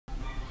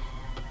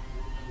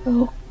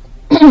Oh,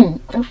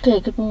 okay,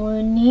 good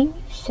morning.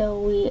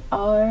 So we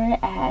are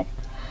at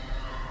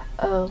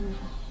um,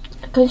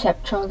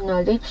 conceptual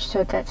knowledge.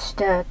 So that's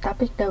the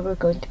topic that we're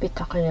going to be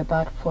talking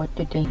about for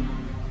today.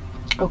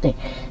 Okay,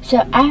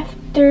 so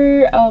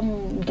after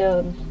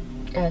the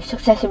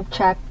successive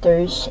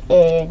chapters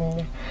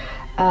in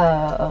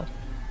uh,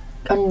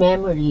 on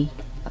memory,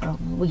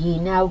 we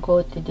now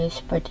go to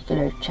this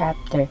particular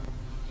chapter.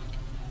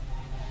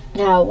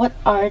 Now, what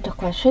are the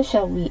questions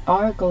that we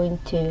are going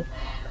to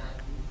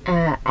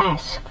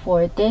ask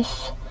for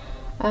this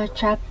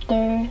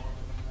chapter?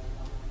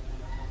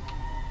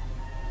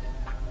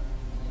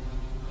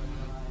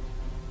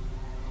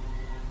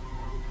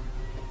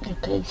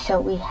 Okay,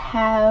 so we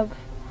have.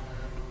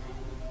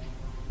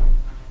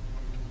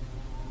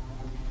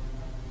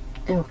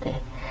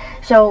 Okay,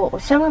 so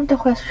some of the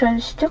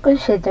questions to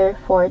consider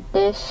for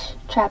this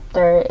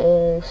chapter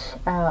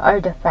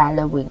are the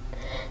following.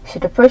 So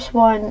the first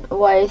one,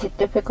 why is it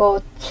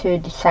difficult to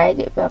decide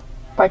if a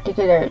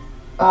particular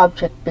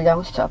object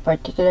belongs to a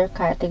particular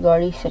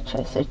category, such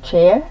as a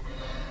chair,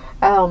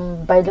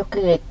 by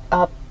looking it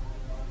up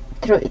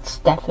through its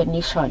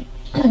definition?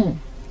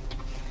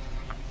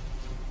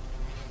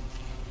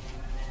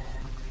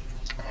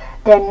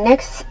 Then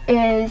next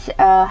is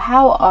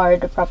how are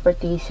the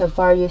properties of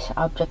various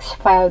objects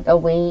filed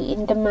away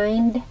in the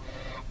mind?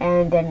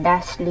 And then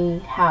lastly,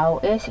 how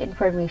is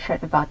information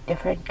about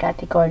different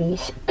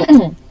categories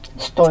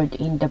stored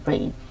in the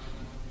brain?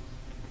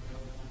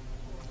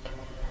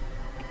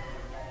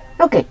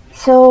 Okay,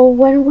 so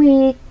when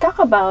we talk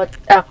about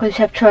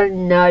conceptual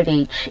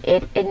knowledge,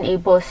 it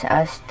enables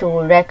us to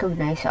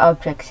recognize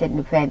objects and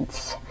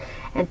events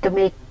and to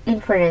make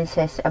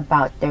inferences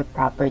about their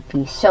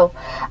properties. So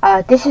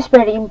this is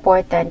very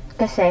important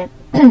kasi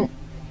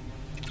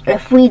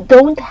if we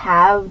don't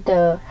have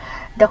the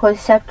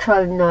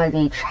conceptual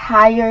knowledge,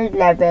 higher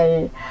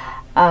levels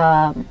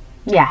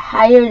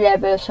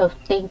of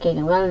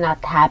thinking will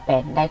not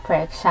happen. Like for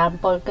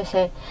example,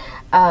 kasi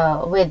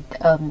with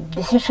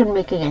decision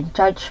making and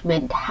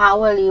judgment,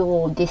 how will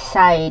you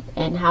decide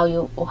and how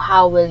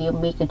will you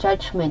make a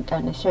judgment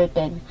on a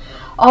certain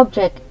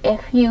object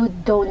if you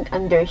don't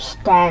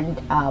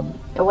understand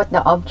what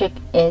the object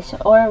is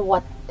or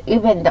what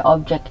even the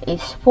object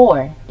is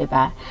for,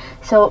 diba?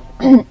 So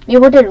you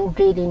wouldn't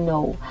really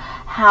know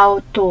how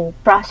to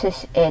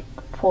process it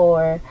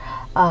for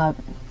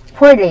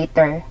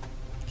later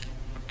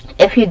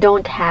if you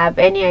don't have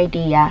any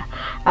idea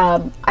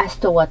as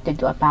to what to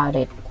do about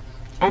it.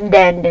 And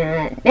then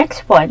the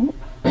next one,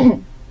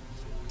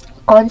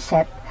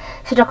 concept.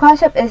 So the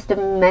concept is the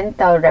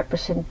mental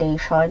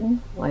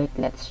representation. Wait,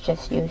 let's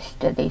just use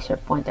the laser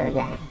pointer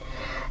again.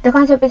 The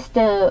concept is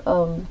the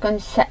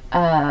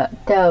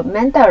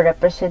mental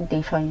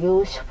representation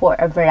used for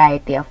a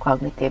variety of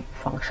cognitive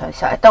functions.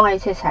 So ito nga yung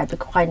sinasabi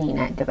ko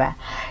kanina, di ba?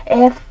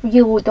 If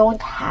you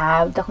don't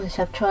have the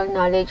conceptual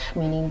knowledge,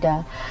 meaning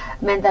the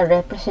mental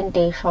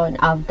representation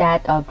of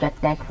that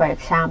object, like for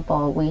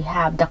example, we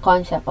have the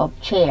concept of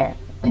chair.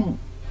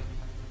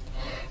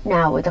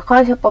 Now, with the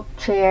concept of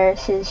chair,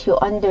 since we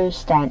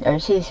understand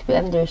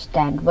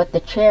what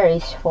the chair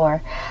is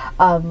for,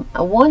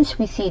 once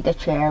we see the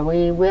chair,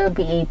 we will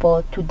be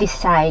able to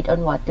decide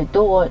on what to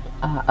do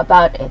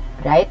about it,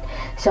 right?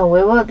 So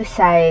we will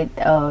decide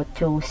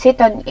to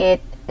sit on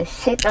it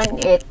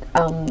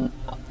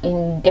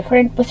in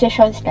different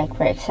positions, like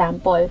for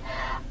example,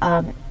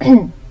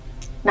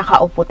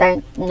 nakaupo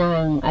tayo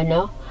ng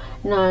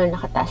na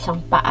nakataas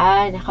ang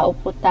paa,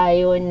 nakaupo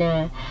tayo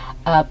na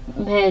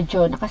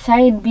medyo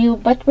naka-side view,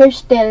 but we're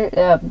still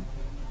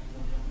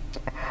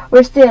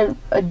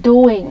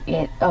doing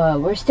it.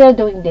 We're still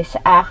doing these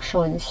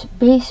actions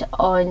based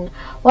on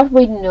what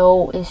we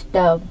know is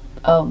the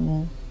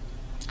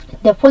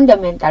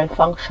fundamental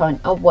function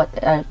of what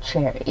a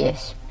chair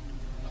is.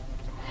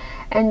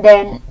 And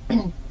then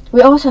we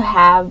also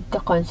have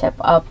the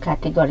concept of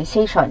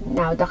categorization.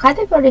 Now, the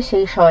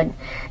categorization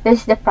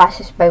is the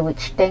process by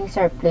which things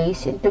are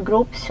placed into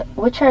groups,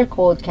 which are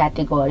called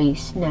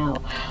categories. Now,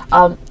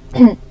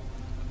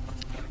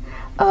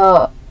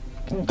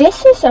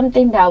 this is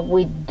something that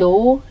we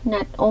do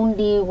not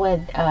only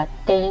with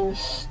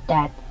things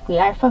that we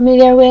are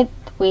familiar with.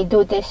 We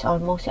do this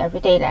almost every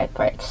day. Like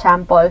for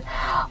example,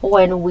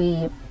 when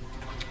we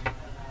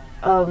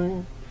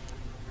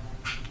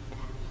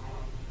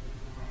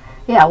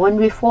when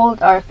we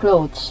fold our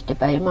clothes,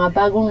 diba? Yung mga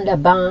bagong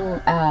labang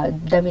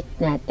damit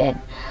natin,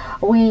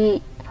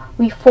 we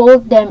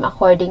fold them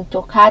according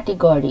to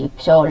category.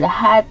 So,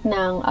 lahat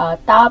ng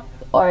top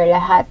or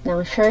lahat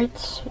ng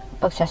shirts,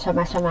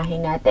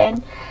 pagsasama-samahin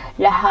natin,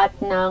 lahat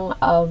ng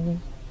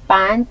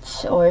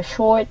pants or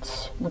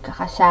shorts,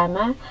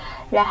 magkakasama,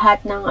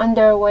 lahat ng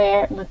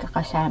underwear,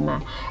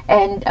 magkakasama.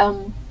 And,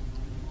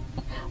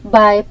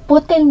 by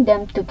putting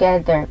them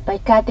together, by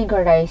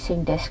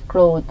categorizing these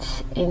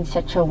clothes in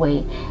such a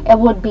way, it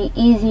would be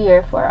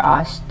easier for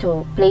us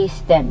to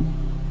place them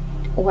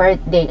where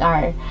they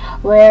are,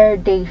 where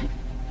they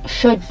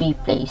should be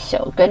placed.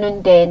 So,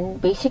 ganun din,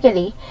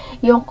 basically,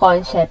 yung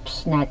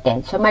concepts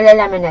natin. So,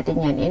 malalaman natin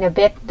yan in a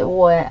bit.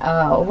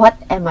 What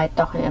am I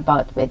talking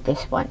about with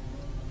this one?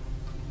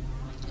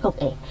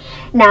 Okay.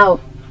 Now,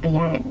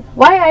 ayan.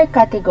 Why are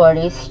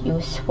categories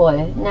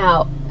useful?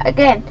 Now,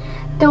 again,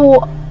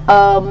 to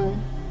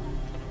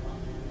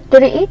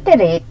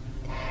reiterate,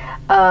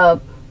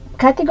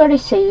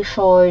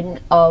 categorization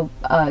of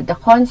the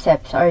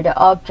concepts or the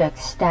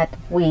objects that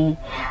we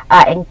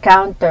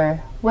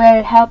encounter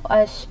will help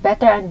us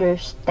better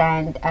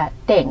understand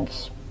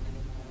things,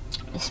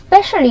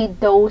 especially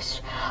those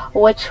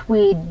which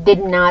we did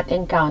not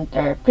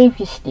encounter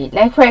previously.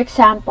 Like for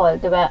example,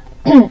 diba,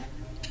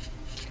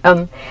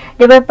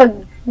 diba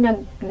pag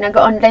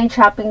nag-online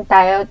shopping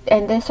tayo,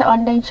 and then sa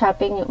online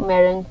shopping,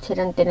 meron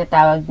silang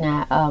tinatawag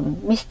na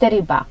mystery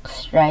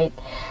box, right?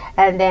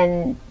 And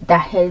then,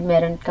 dahil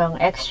meron kang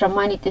extra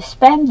money to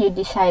spend, you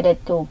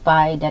decided to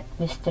buy that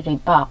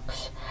mystery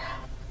box.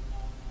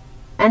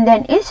 And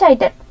then, inside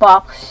that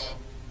box,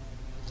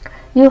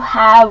 you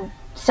have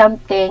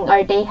something,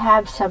 or they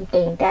have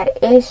something that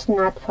is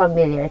not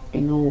familiar to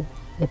you.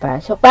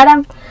 Diba? So,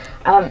 parang,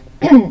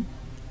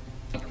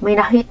 may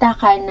nakita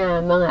ka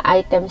na mga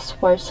items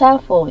for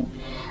cellphone.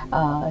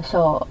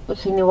 So,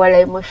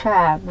 hiniwalay mo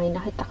siya. May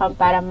nakita kang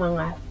parang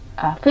mga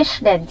fish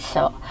lens.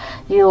 So,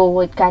 you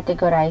would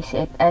categorize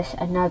it as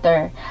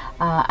another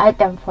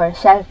item for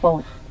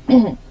cellphone.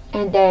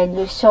 And then,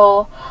 you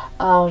saw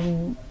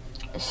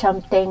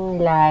something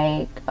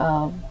like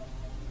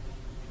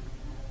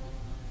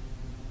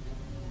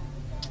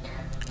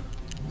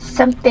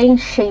something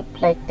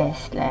shaped like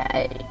this.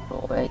 Like,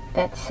 wait,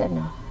 that's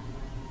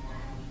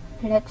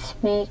let's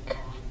make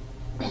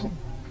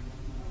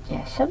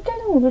yeah,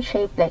 something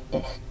shaped like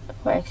this.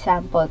 For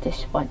example,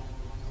 this one.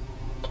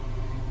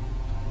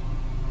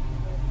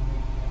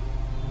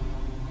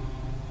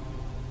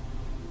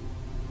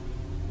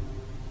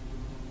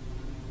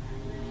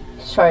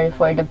 Sorry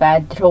for the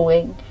bad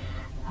drawing.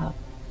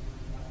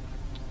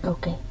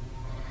 Okay,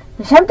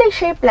 something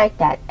shaped like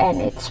that,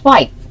 and it's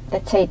white.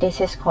 Let's say this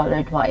is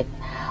colored white.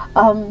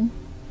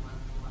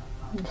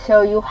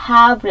 So you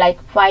have like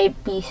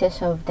 5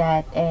 pieces of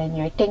that, and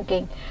you're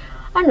thinking,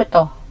 ano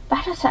to?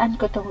 Para saan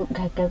ko to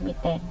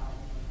gagamitin?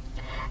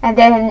 And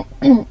then,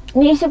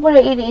 iniisip mo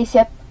na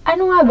iniisip,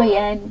 ano nga ba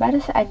yan?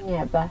 Para saan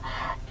nga ba?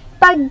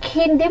 Pag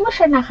hindi mo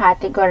siya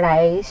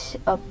na-categorize,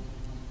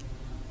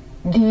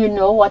 do you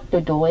know what to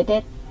do with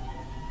it?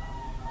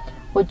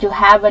 Would you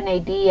have an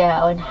idea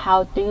on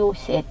how to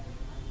use it?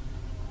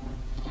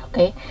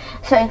 Okay?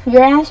 So, if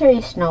your answer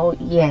is no,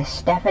 yes,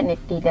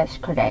 definitely that's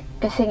correct.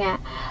 Kasi nga,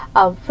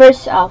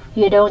 first off,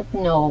 you don't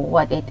know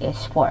what it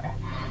is for.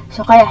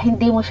 So, kaya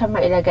hindi mo siya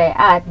mailagay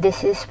at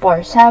this is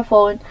for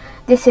cellphone,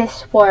 this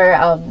is for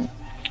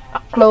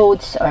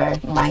clothes or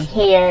my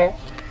hair.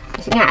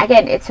 Kasi nga,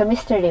 again, it's a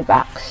mystery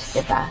box,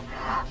 diba?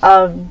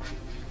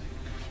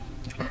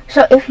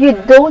 So, if you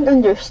don't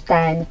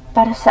understand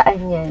para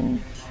saan yan,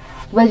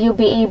 will you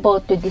be able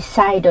to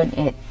decide on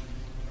it?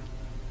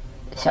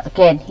 So,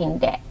 again,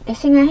 hindi.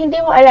 Kasi nga, hindi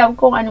mo alam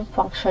kung anong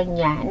function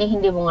niya.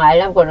 Hindi mo nga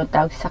alam kung anong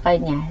tawag sa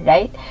kanya,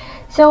 right?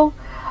 So,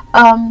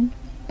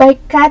 by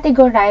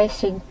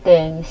categorizing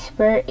things,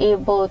 we're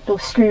able to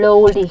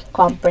slowly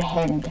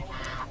comprehend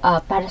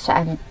para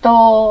saan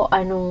to,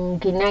 anong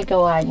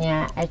ginagawa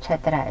niya,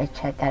 etc.,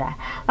 etc.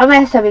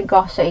 Mamaya sabihin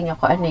ko sa inyo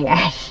kung ano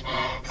yan.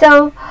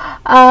 So,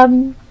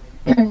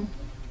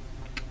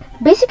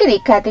 basically,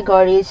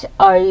 categories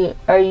are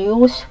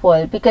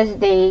useful because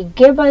they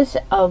give us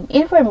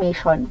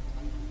information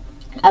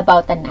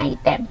about an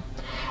item,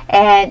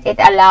 and it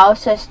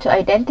allows us to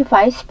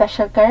identify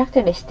special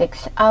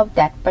characteristics of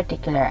that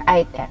particular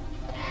item.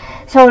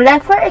 So,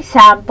 like for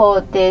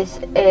example, this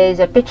is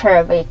a picture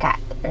of a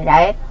cat,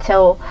 right?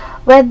 So,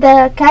 with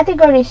the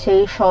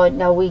categorization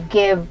that we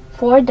give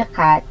for the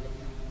cat,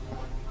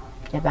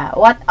 diba,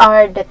 what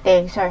are the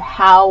things or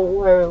how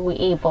were we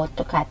able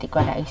to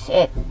categorize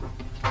it?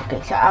 Okay,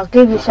 so I'll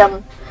give you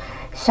some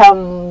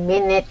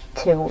minute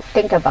to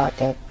think about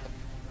it.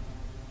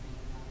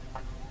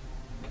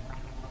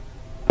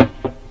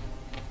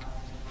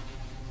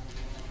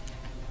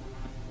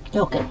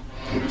 Okay,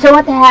 so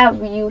what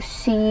have you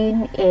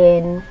seen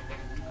in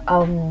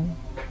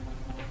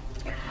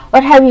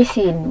what have you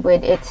seen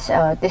with its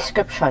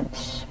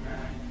descriptions?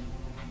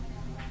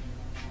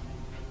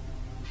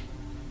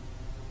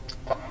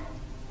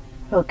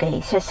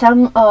 Okay, so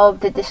some of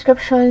the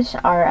descriptions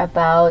are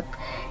about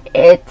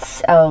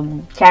its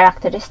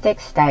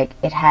characteristics, like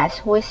it has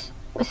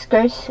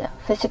whiskers,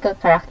 physical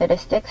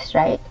characteristics,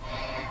 right?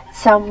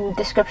 Some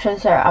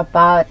descriptions are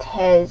about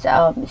his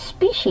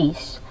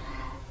species,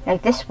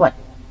 like this one.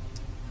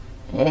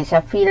 It is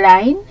a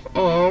feline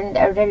and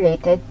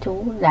related to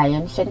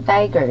lions and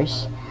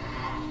tigers.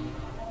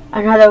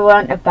 Another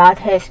one about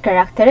his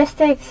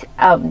characteristics,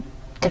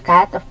 the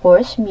cat, of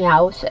course,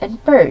 meows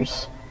and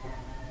purrs.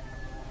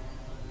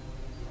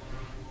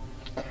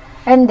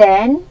 And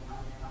then,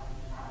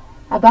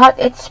 about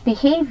its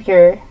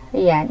behavior,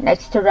 yan,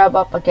 likes to rub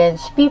up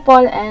against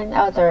people and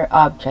other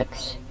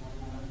objects.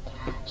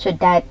 So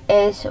that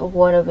is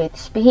one of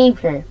its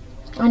behavior.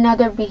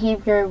 Another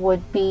behavior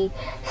would be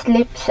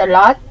sleeps a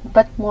lot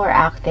but more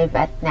active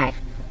at night.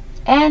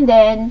 And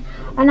then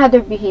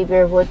another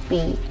behavior would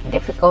be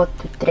difficult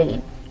to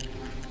train.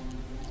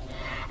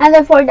 And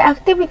then for the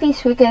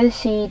activities, we can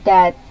see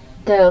that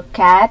the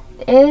cat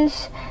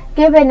is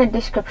given a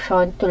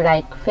description to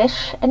like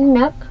fish and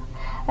milk,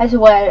 as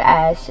well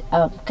as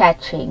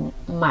catching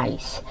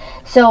mice.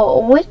 So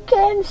we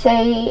can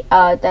say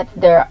that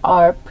there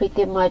are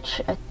pretty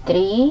much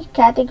 3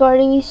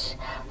 categories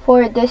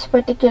for this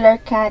particular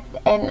cat,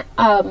 and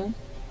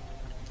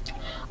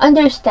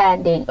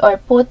understanding or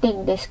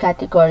putting these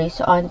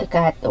categories on the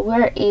cat,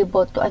 we're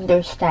able to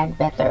understand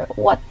better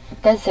what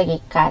does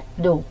a cat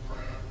do.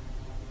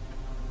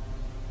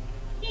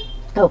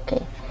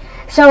 Okay,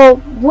 so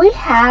we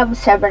have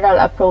several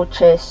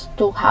approaches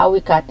to how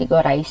we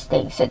categorize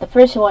things. So the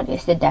first one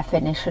is the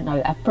definitional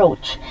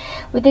approach.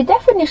 With the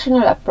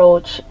definitional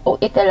approach,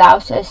 it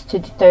allows us to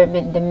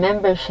determine the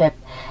membership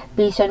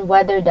based on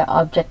whether the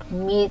object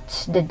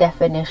meets the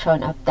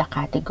definition of the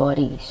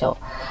category. So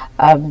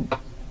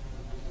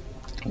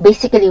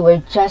basically,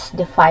 we're just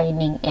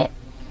defining it.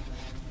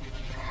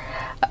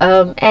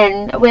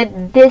 And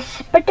with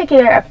this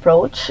particular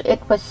approach,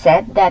 it was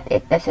said that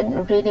it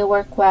doesn't really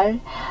work well.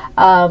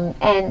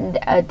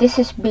 This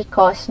is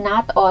because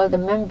not all the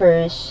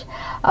members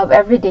of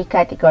everyday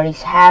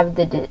categories have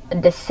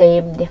the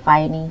same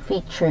defining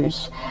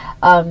features.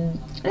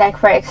 Like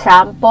for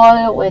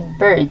example, with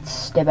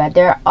birds, diba?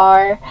 There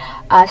are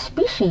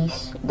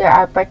species, there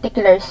are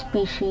particular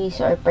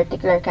species or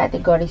particular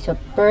categories of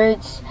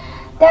birds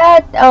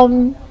that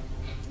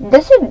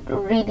doesn't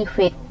really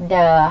fit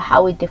the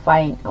how we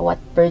define what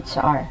birds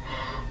are,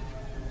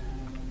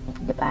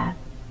 diba?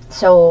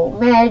 So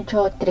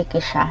medyo tricky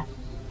siya.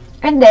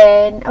 And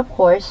then of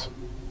course,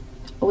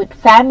 with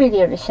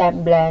family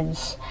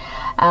resemblance,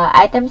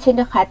 items in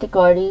the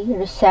category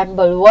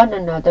resemble one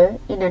another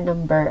in a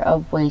number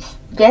of ways.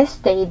 Yes,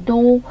 they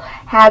do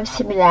have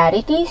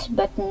similarities,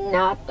 but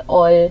not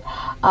all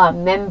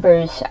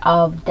members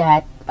of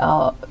that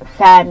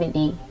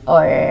family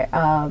or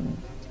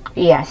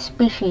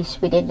species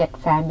within that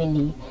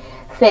family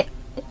fit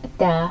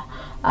the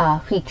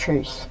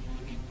features.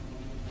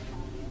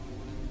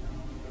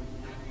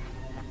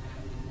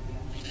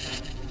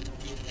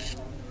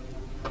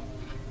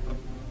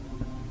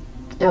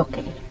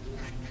 Okay.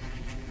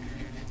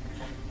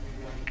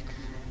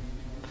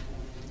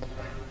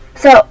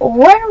 So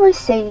when we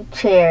say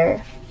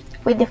chair,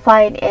 we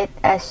define it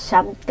as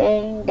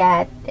something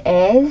that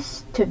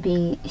is to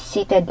be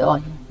seated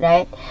on,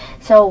 right?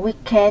 So we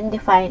can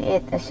define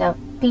it as a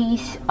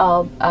piece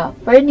of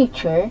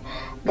furniture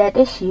that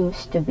is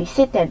used to be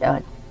seated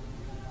on.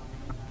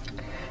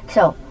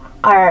 So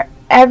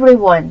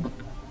everyone,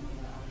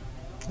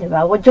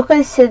 diba? Would you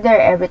consider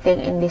everything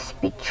in this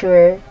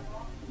picture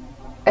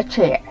a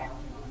chair?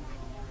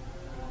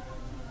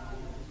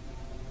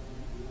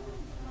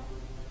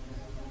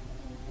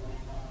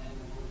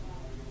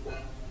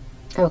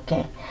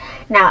 Okay,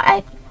 now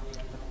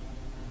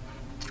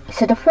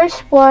so the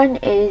first one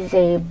is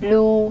a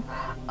blue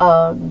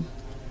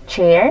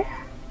chair.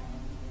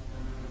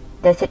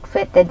 Does it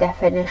fit the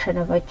definition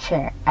of a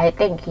chair? I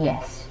think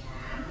yes.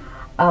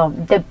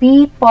 The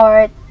B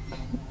part,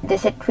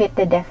 does it fit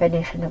the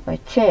definition of a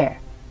chair?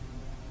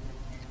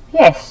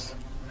 Yes.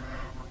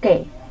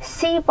 Okay,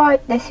 C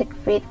part, does it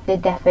fit the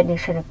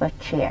definition of a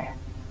chair?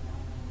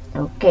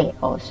 Okay,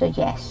 also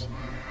yes.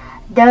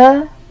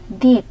 The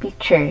D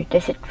picture,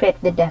 does it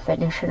fit the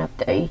definition of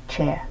the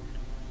chair?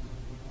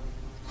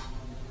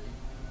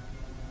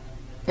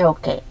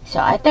 Okay, so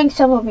I think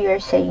some of you are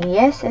saying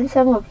yes and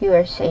some of you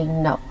are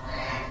saying no.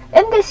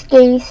 In this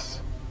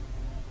case,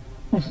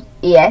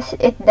 yes,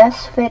 it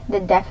does fit the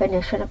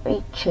definition of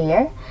a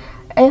chair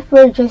if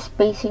we're just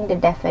basing the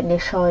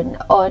definition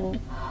on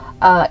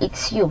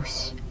its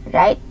use,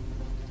 right?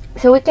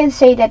 So we can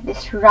say that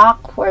this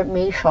rock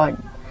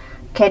formation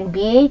can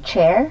be a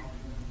chair.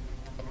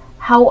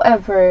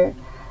 However,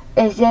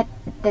 is it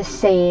the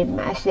same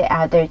as the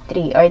other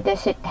 3, or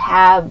does it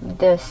have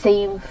the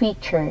same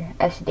feature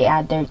as the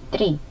other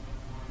 3?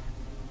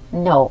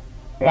 No,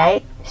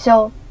 right?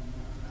 So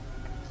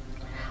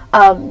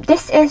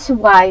this is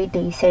why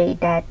they say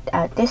that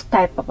this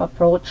type of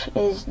approach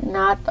is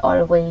not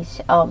always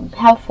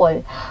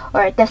helpful,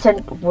 or it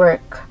doesn't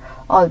work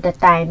all the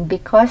time,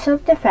 because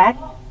of the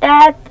fact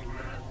that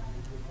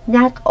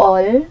not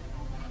all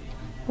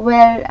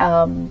will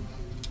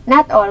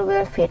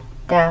fit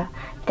the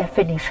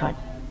definition.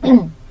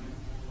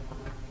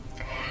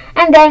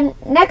 And then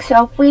next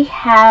up, we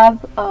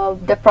have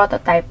the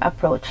prototype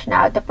approach.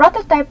 Now the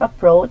prototype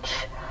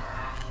approach,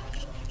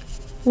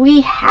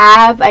 we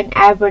have an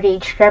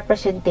average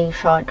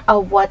representation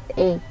of what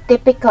a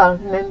typical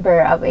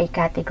member of a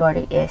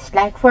category is.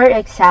 Like for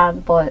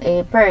example,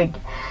 a bird.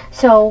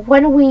 So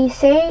when we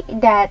say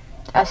that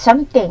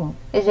something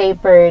is a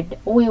bird,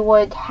 we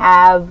would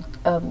have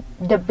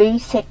the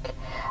basic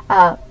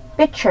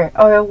picture,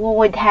 or we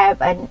would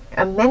have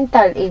a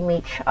mental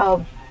image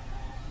of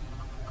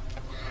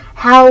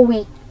how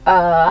we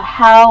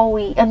how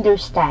we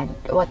understand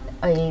what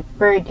a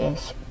bird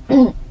is.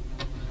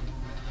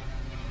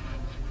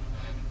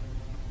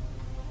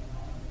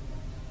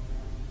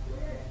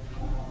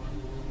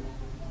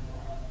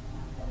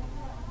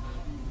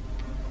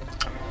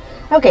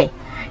 Okay,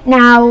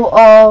 now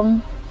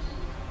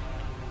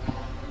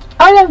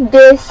all of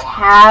this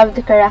have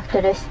the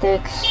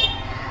characteristics,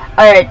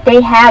 or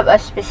they have a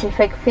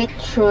specific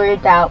feature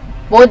that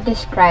would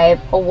describe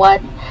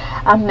what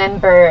a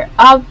member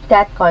of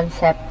that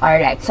concept are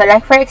like. So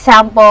like, for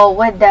example,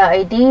 with the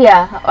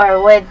idea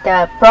or with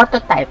the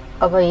prototype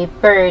of a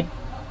bird,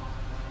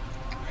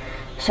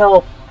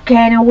 so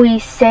can we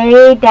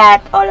say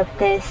that all of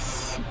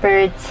these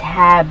birds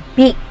have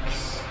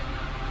beaks?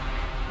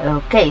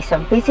 Okay,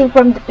 so basing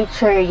from the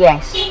picture,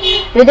 yes.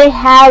 Do they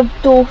have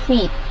 2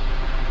 feet?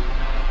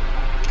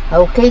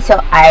 Okay,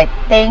 so I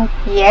think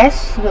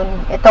yes.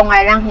 Ito nga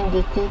lang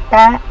hindi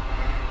kita,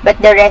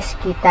 but the rest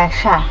kita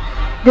siya.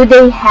 Do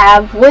they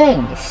have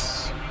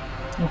wings?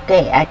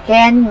 Okay,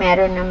 again,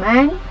 meron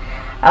naman.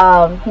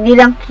 Hindi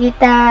lang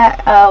kita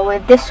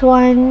with this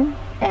one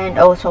and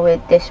also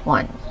with this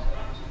one.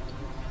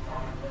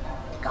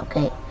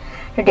 Okay,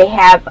 do they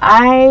have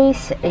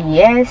eyes?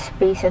 Yes,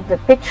 based on the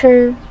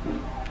picture.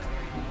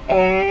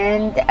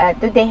 And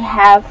do they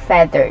have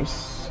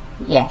feathers?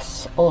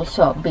 Yes,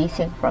 also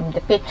basing from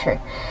the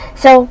picture.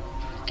 So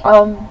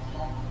from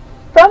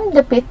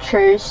the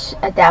pictures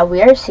that we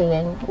are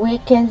seeing, we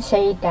can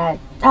say that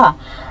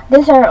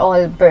these are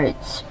all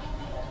birds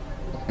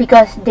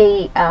because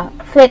they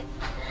fit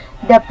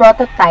the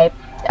prototype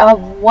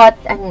of what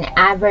an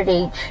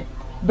average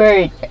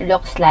bird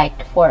looks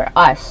like for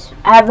us.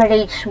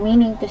 Average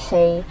meaning to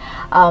say,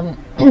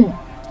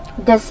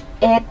 does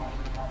it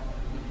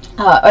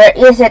or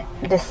is it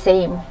the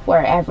same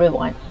for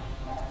everyone?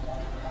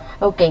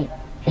 Okay.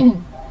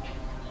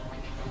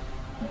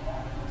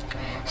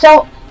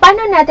 So,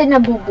 paano natin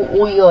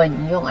nabubuo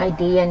yun, yung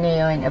idea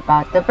na yun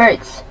about the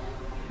birds?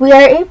 We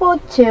are able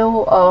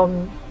to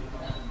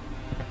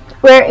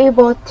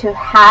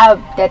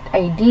have that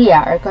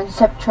idea or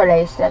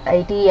conceptualize that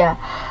idea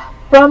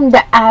from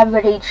the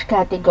average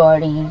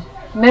category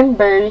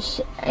members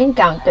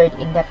encountered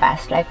in the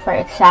past. Like, for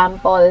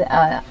example,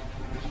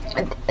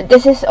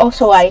 this is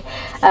also why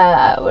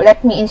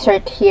let me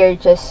insert here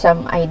just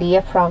some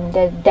idea from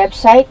the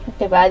website,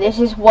 diba? This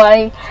is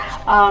why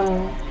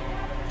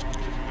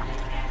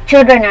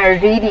children are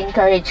really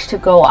encouraged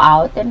to go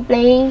out and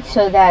play,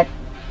 so that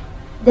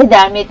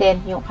dadami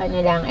din yung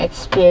kanilang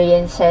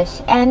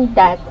experiences, and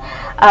that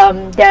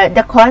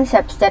the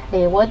concepts that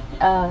they would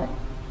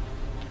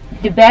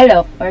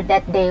develop or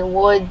that they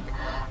would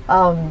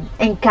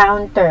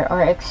encounter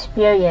or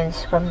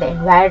experience from the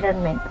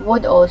environment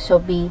would also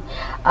be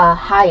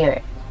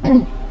higher.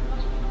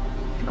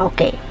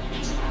 Okay.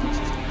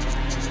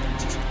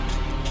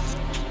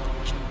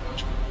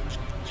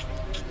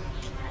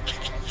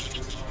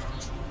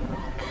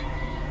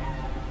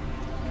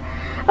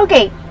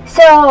 Okay,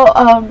 so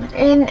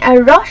in a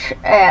Roche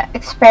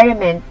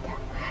experiment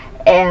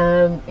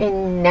in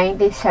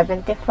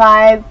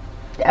 1975,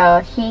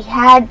 he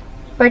had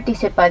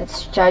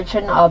participants judge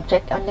an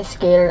object on a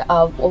scale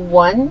of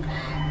 1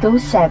 to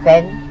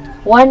 7,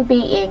 1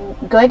 being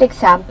good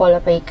example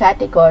of a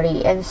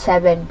category and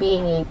 7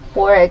 being a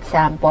poor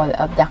example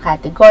of the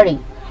category.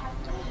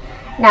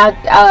 Now,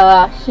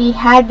 he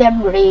had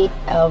them rate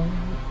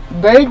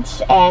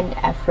birds and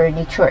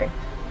furniture.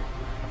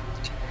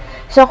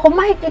 So, kung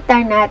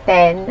makikita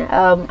natin,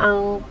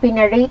 ang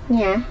pinarate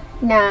niya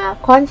na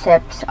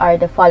concepts are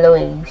the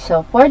following.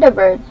 So, for the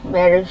bird,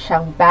 meron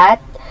siyang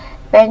bat,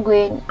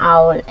 penguin,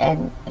 owl,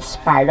 and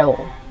sparrow.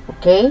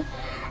 Okay?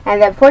 And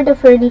then for the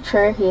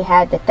furniture, he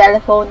had the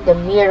telephone, the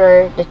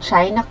mirror, the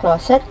china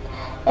closet,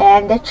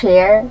 and the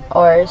chair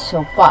or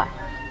sofa.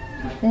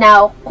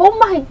 Now, kung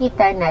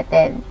makikita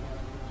natin,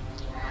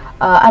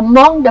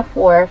 among the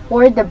 4,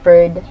 for the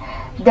bird,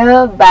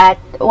 the bat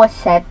was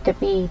said to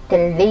be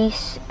the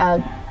least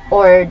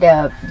or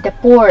the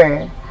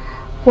poor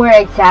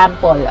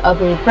example of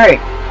a bird.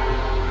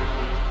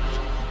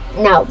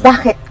 Now,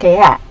 bakit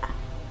kaya?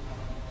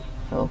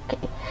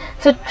 Okay.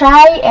 So,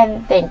 try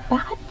and think,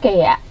 bakit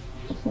kaya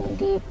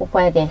hindi po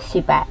pwede si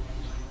bat?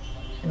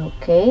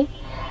 Okay.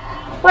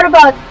 What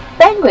about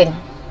penguin?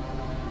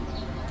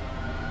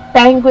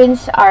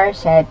 Penguins are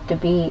said to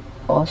be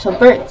also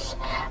birds.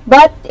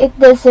 But it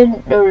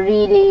doesn't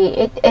really,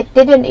 it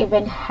didn't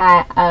even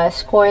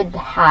scored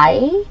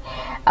high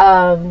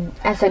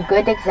as a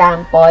good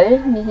example.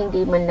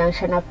 Hindi man lang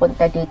siya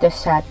napunta dito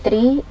sa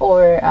 3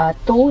 or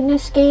 2 na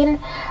scale.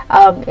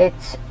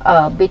 It's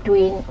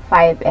between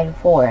 5 and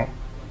 4.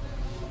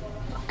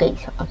 Okay,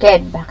 so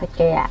again, bakit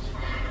kaya?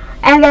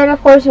 And then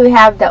of course we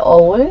have the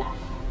owl.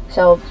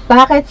 So,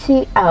 bakit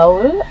si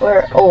owl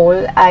or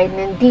owl ay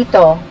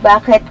nandito?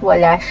 Bakit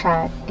wala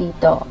siya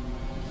dito?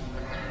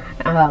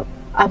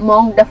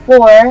 Among the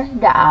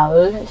 4, the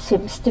owl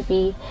seems to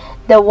be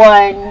the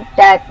one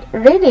that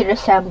really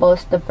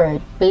resembles the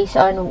bird based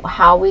on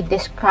how we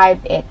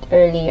described it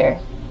earlier.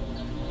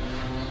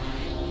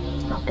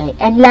 Okay,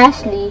 and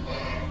lastly,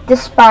 The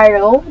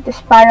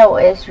sparrow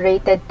is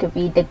rated to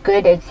be the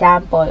good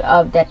example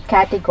of that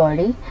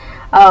category,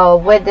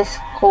 with the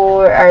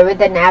score or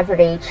with an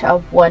average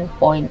of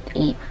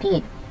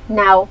 1.18.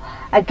 Now,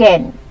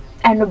 again,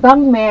 ano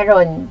bang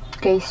meron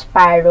kay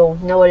sparrow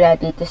na wala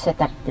dito sa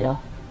tatlo?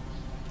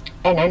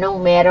 And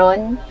anong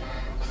meron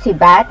si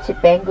bat, si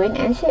penguin,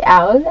 and si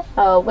owl,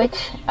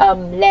 which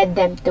led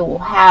them to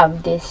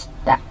have this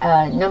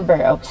number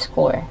of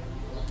score?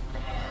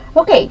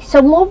 Okay,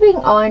 so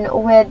moving on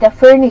with the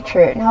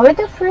furniture. Now, with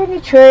the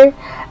furniture,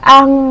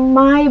 ang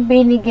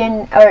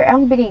binigyan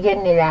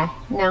nila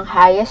ng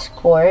highest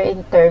score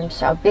in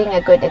terms of being a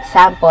good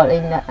example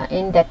in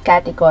that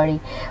category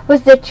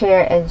was the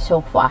chair and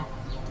sofa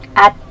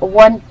at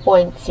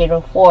 1.04.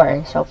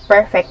 So,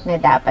 perfect na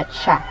dapat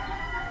siya.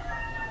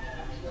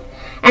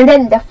 And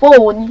then, the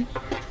phone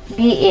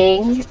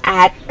being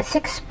at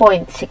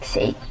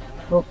 6.68.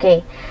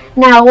 Okay.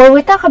 Now, when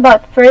we talk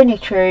about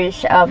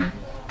furnitures,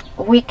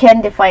 we can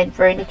define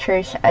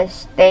furnitures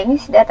as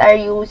things that are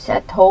used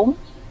at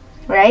home,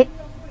 right?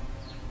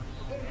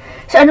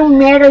 So, anong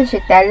meron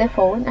si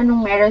telephone, anong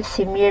meron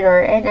si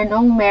mirror, and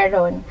anong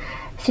meron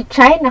si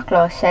china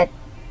closet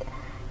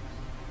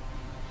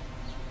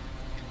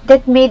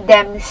that made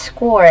them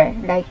score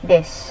like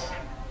this?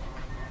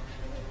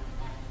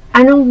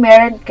 Anong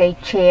meron kay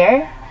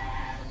chair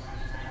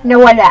na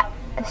wala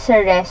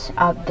sa rest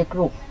of the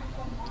group?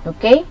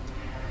 Okay?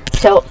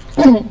 So,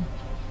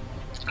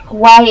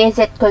 why is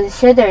it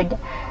considered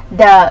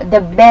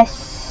the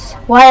best?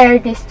 Why are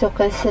these two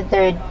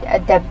considered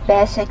the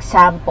best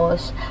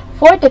examples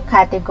for the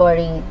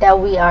category that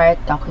we are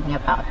talking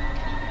about?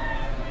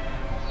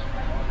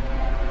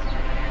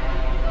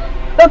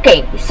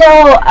 Okay, so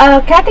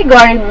a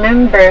category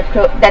member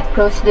that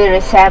closely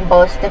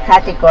resembles the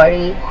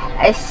category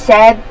is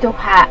said to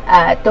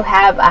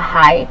have a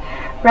high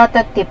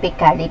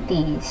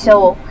prototypicality.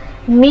 So,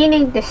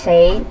 meaning to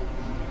say,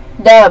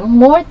 the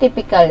more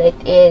typical it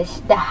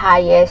is, the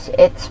highest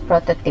its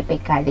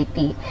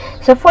prototypicality.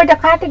 So, for the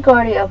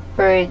category of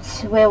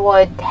birds, we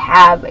would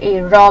have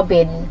a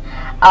robin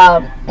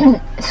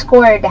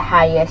score the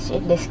highest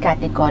in this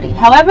category.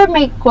 However,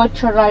 may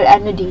cultural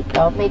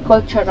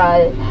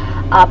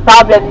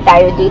problem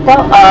tayo dito.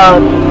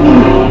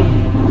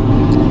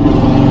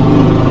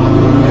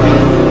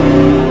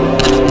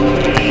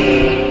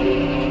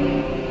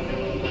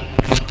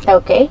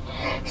 Okay,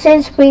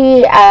 since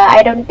I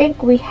don't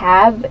think we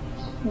have.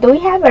 Do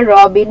we have a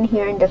robin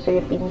here in the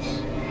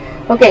Philippines?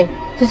 Okay,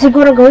 so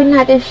siguro gawin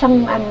natin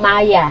siyang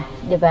maya,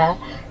 di ba?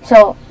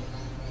 So,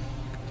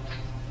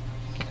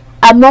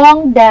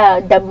 among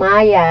the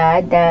maya,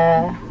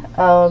 the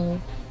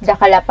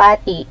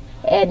kalapati,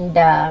 and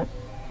the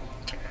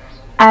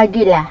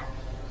agila,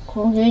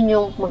 kung yun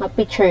yung mga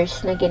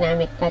pictures na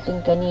ginamit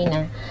natin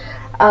kanina,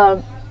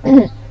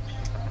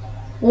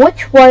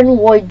 which one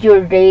would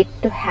you rate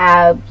to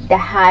have the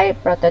high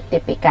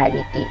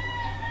prototypicality?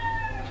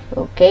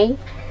 Okay,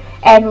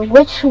 and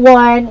which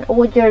one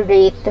would you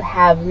rate to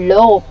have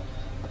low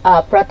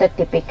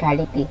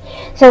prototypicality?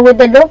 So, with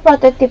the low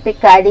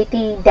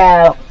prototypicality,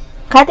 the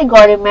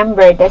category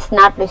member does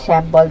not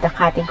resemble the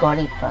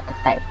category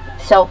prototype.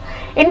 So,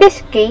 in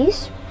this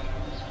case,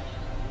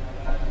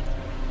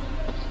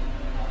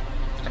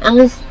 ang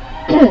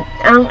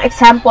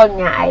example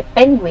niya ay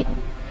penguin.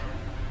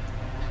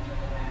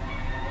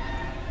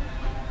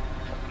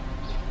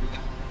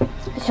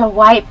 So,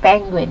 why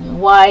penguin?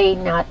 Why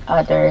not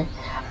other?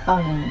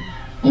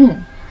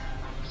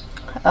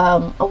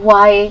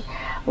 Why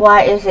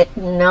is it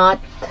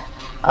not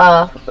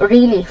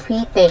really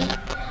fitting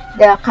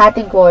the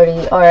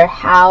category or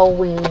how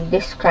we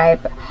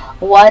describe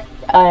what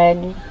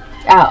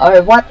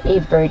what a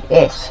bird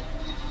is?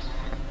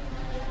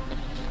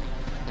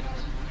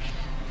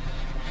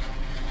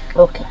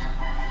 Okay.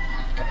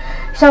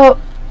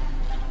 So,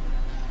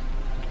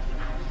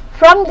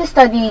 from the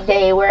study,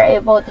 they were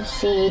able to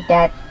see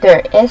that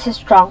there is a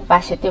strong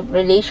positive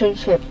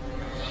relationship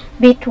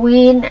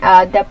between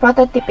the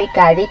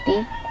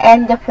prototypicality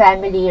and the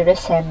family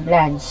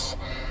resemblance.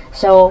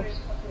 So,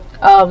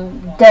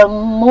 the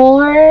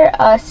more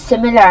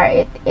similar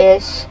it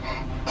is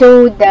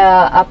to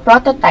the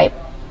prototype,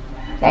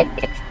 like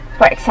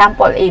for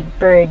example, a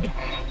bird,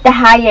 the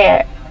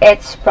higher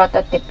its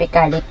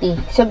prototypicality.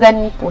 So,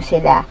 ganun po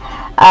sila.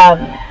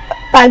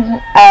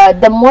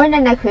 The more na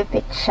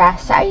nag-fit siya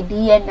sa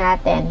idea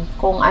natin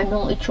kung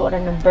anong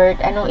itsura ng bird,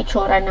 anong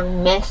itsura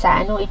ng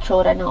mesa, anong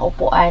itsura ng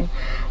upuan,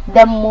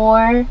 the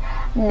more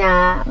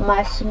na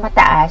mas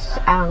mataas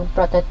ang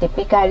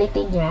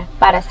prototypicality niya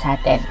para sa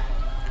atin.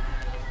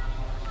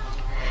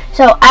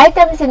 So,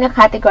 items in a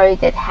category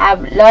that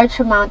have large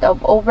amount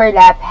of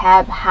overlap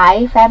have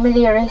high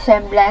family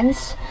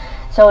resemblance.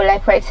 So,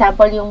 like for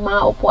example, yung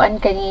mga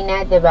upuan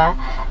kanina, diba?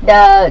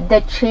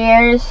 The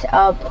chairs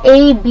of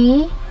A,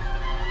 B,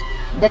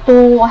 the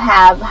two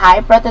have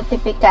high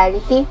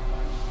prototypicality.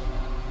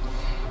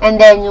 And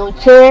then yung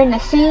chair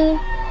na C,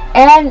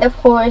 and of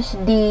course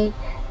the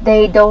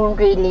they don't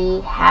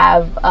really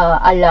have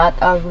a lot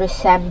of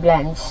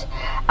resemblance.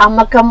 Ang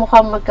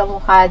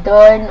magkamukha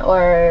doon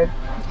or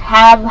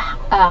have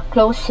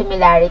close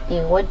similarity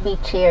would be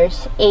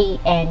chairs A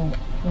and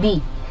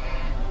B.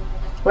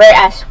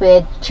 Whereas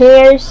with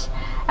chairs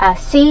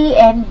C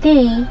and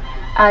D,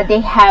 they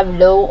have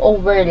low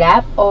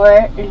overlap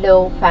or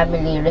low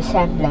family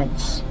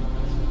resemblance.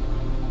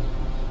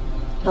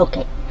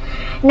 Okay.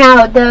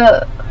 Now,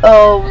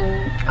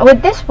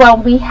 with this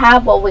one, we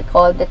have what we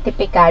call the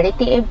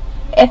typicality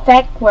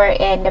effect,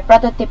 wherein the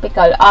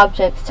prototypical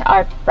objects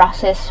are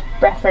processed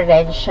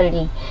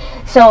preferentially.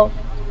 So,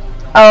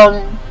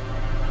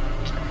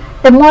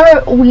 the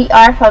more we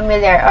are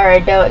familiar, or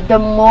the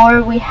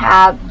more we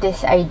have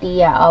this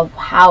idea of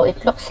how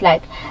it looks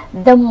like,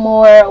 the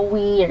more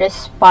we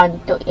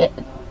respond to it,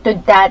 to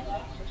that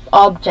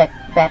object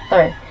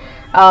better.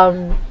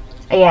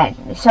 Ayan.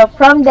 So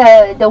from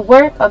the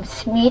work of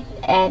Smith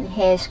and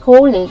his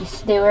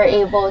colleagues, they were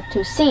able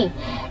to see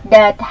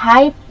that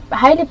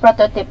highly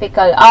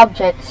prototypical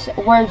objects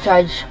were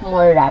judged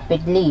more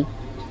rapidly.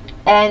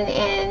 And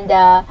in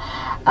the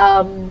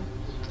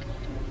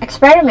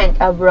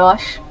experiment of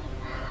Roche,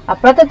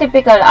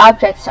 prototypical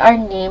objects are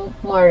named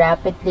more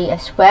rapidly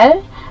as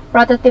well.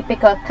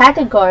 Prototypical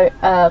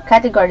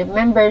category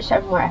members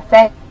are more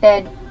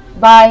affected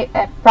by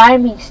a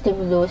priming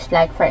stimulus,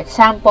 like for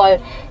example,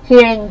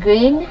 hearing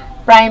green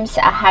primes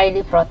a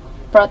highly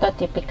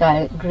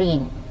prototypical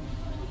green.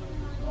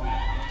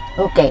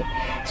 Okay,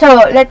 so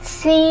let's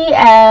see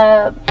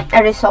a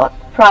result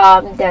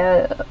from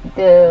the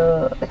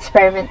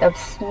experiment of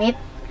Smith.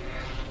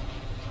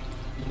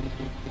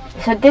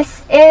 So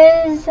this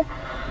is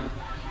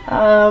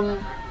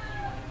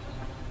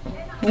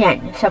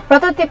so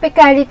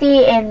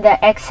prototypicality in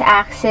the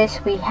x-axis,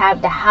 we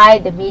have the high,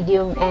 the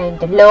medium, and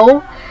the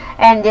low,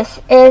 and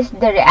this is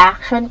the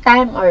reaction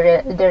time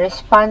or the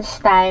response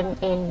time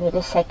in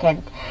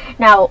millisecond.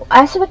 Now,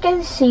 as we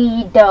can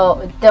see,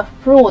 the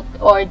fruit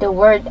or the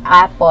word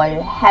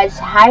apple has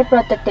high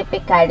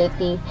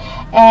prototypicality,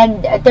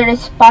 and the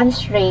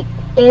response rate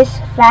is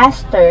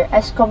faster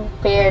as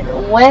compared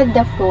with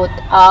the fruit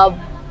of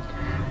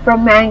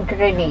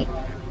pomegranate,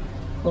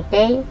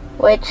 okay,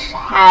 which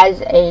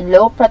has a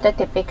low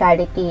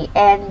prototypicality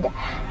and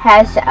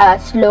has a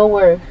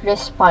slower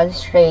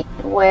response rate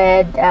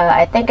with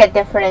I think a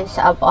difference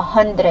of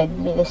 100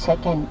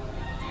 milliseconds.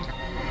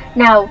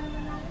 Now,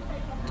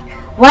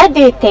 why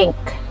do you think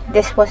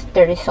this was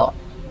the result?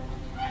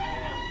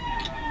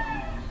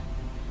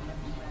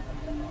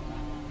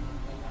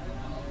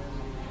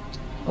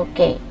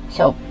 Okay,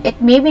 so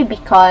it may be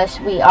because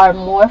we are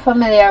more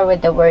familiar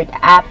with the word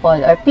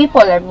apple, or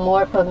people are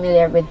more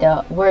familiar with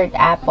the word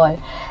apple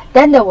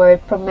than the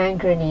word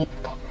pomegranate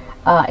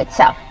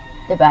itself,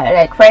 diba?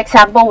 Like for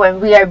example,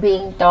 when we are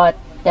being taught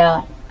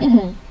the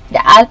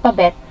the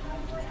alphabet,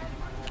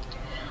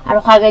 ano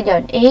kagad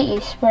yun? A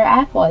is for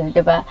apple,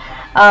 diba?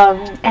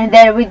 And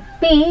then with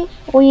P,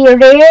 we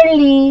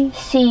rarely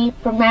see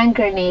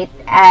pomegranate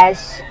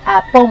as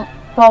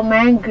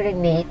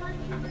pomegranate.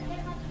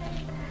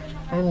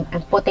 I'm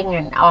putting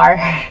an R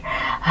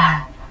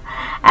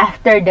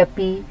after the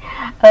P.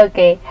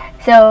 Okay,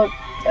 so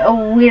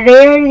we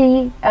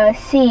rarely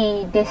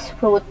see this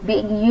fruit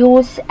being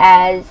used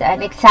as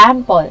an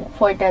example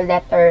for the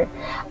letter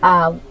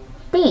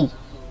P,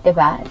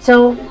 diba?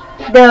 So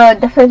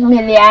the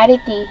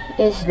familiarity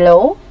is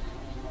low.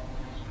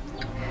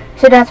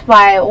 So that's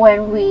why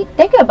when we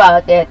think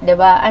about it,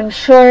 diba, I'm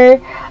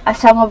sure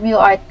some of you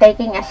are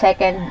taking a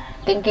second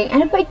thinking,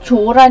 ano ba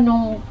itsura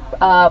nung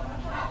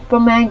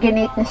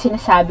pomegranate na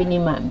sinasabi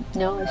ni ma'am,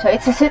 no? So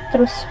it's a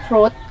citrus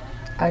fruit.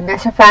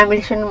 Nasa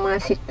family siya ng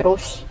mga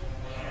citrus,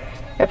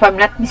 if I'm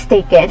not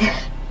mistaken.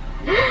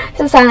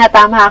 So sana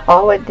tama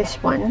ako with this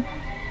one.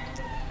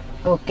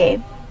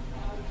 Okay.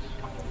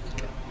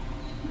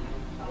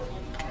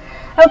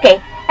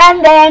 Okay,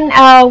 and then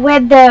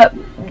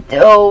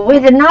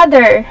with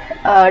another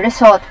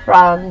result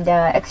from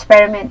the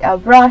experiment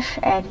of Roche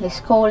and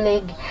his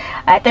colleague,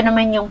 ito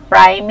naman yung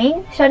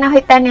priming. So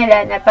nakita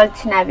nila na pag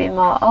sinabi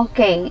mo,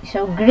 okay,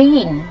 so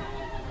green,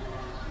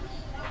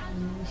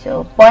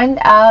 so point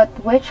out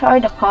which are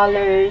the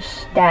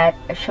colors that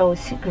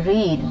shows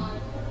green.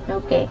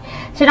 Okay,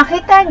 so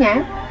nakita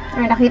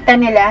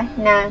nila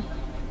na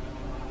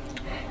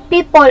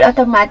people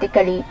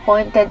automatically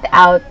pointed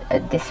out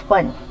this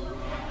one,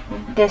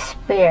 this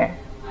pair.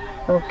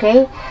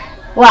 Okay,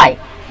 why?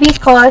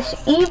 Because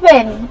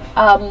even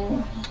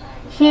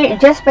here,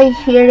 just by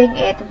hearing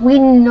it, we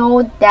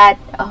know that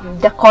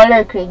the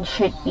color green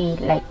should be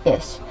like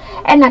this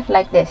and not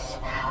like this.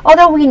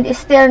 Although we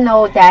still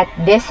know that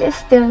this is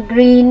still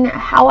green,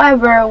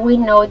 however, we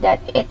know that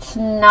it's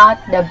not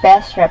the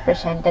best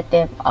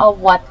representative of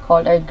what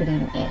color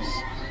green is.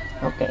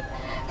 Okay,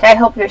 so I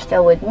hope you're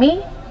still with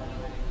me.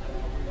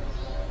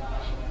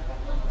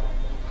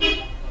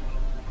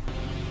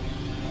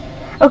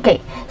 Okay,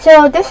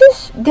 so this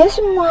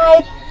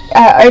might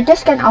or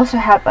this can also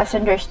help us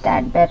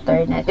understand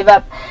better na,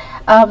 diba?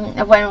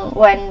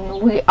 when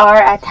we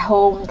are at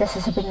home, tas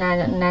sasabihin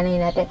na nanay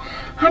natin,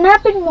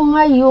 hanapin mo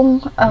nga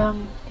yung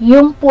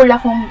pula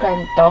kong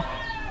ganito,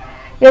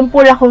 yung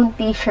pula kong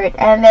t-shirt,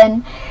 and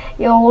then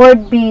you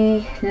would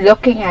be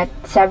looking at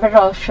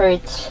several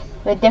shirts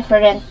with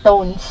different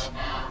tones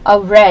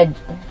of red,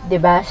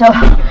 diba? So,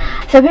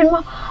 sabihin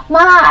mo,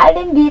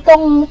 alin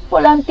ditong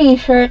pulang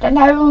t-shirt, ang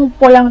dami mong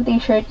pulang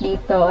t-shirt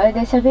dito. And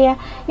then sabi niya,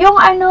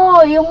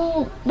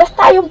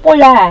 basta yung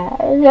pula.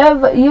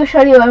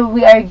 Usually when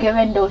we are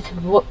given those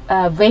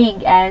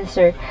vague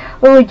answer,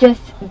 we would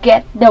just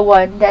get the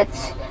one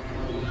that's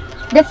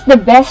the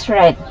best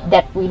red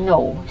that we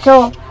know.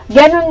 So,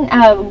 ganun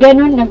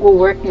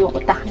nag-work yung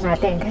utak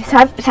natin.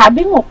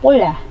 Sabi mo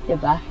pula,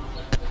 diba?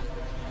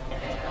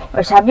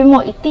 Or sabi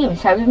mo itim,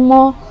 sabi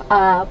mo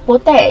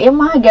puti, yung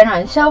mga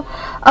ganon. So,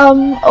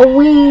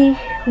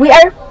 we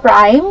are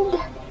primed,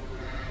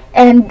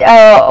 and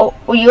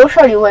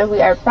usually when we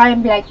are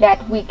primed like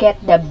that, we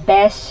get the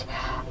best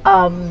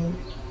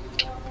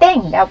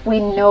thing that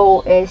we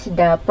know is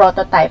the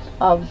prototype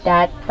of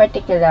that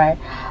particular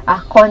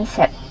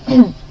concept.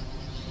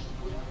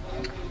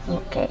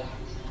 Okay.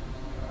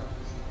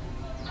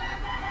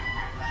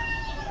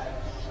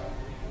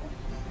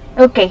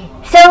 Okay,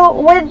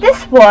 so with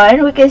this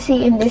one, we can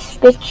see in this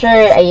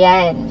picture,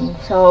 ayan.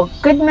 So,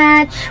 good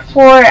match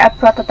for a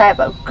prototype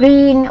of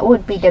green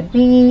would be the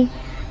B.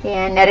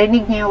 Ayan,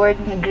 narinig niyo yung word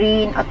na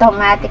green.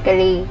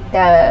 Automatically,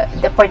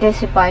 the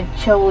participant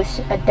chose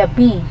the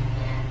B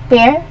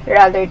pair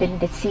rather than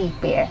the C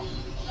pair.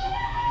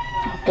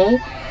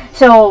 Okay,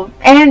 so,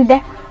 and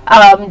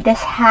this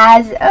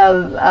has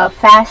a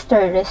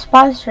faster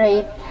response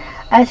rate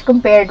as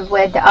compared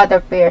with the other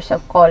pairs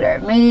of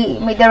color. May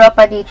dalawa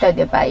pa dito,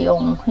 di ba?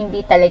 Yung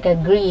hindi talaga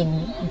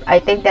green.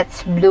 I think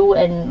that's blue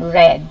and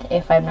red,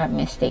 if I'm not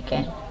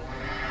mistaken.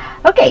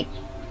 Okay.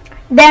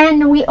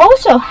 Then, we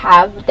also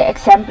have the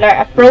exemplar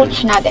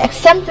approach. Now, the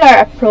exemplar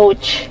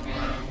approach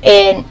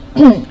in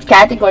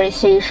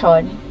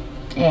categorization,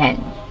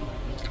 and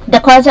the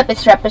concept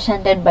is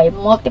represented by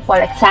multiple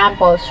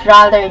examples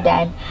rather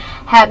than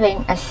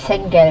having a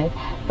single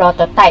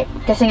prototype.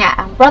 Kasi nga,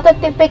 ang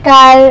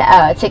prototypical,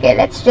 sige,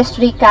 let's just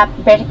recap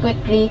very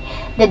quickly.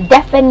 The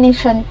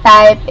definition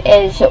type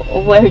is,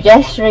 we're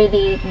just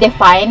really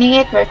defining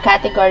it. We're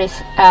categorizing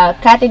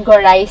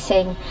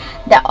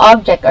the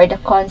object or the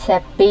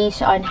concept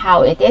based on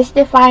how it is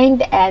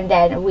defined. And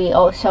then we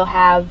also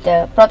have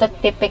the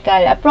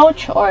prototypical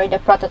approach or the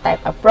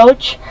prototype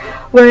approach,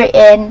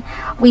 wherein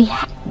the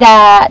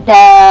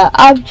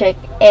object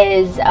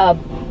is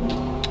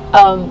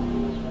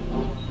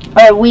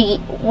or we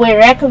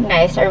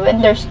recognize or we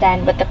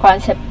understand what the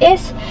concept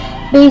is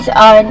based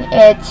on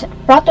its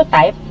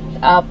prototype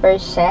per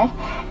se,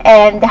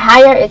 and the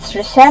higher its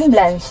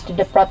resemblance to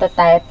the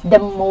prototype, the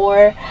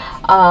more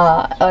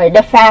or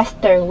the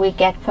faster we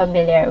get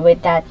familiar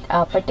with that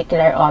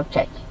particular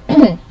object.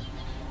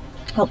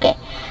 Okay,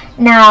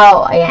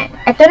 now ayan,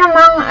 ito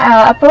namang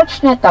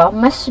approach na to,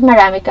 mas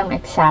marami kang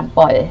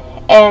example,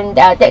 and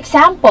the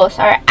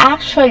examples are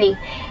actually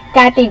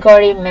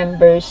category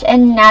members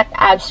and not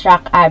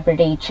abstract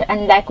average.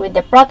 Unlike with the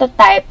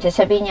prototype,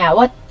 sasabihin niya,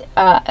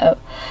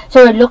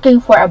 so we're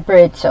looking for a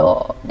bird.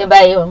 So, di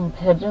ba yung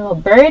sabi mo,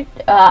 bird,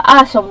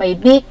 so may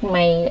beak,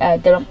 may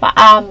dalawang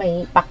paa,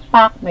 may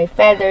pakpak, may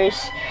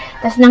feathers,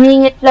 tas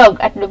nangingitlog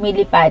at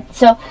lumilipad.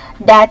 So,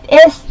 that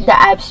is the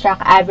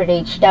abstract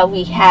average that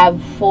we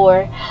have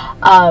for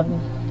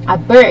a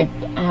bird,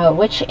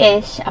 which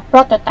is a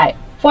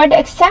prototype. For the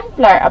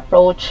exemplar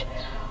approach,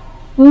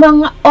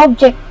 mga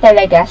object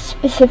talaga,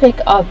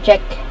 specific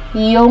object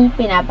yung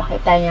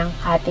pinapakita niyang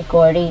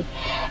category.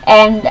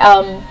 And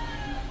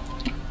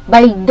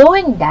by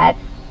doing that,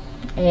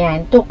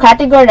 ayan, to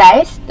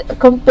categorize,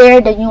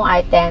 compare the new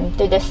item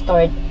to the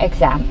stored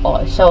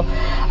example. So,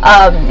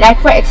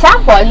 like for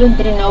example, yung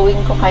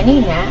drawing ko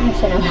kanina,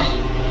 so naman,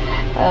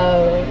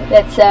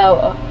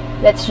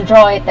 let's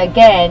draw it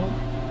again.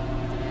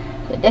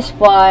 So this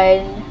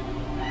one,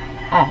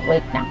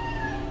 wait lang.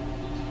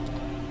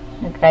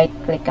 Nag-right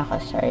click ako,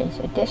 sorry.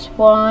 So, this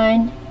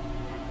one,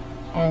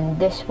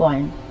 and this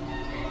one.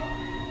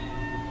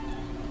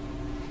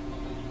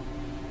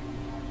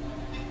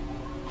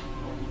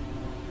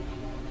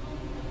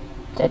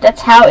 So,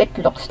 that's how it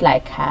looks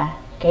like, ha?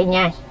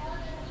 Ganyan.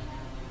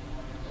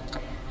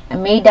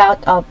 Made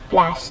out of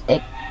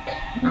plastic.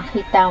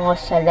 Nakita mo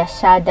sa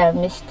Lazada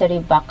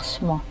mystery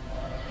box mo.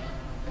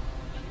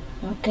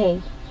 Okay.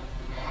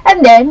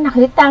 And then,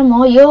 nakita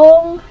mo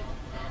yung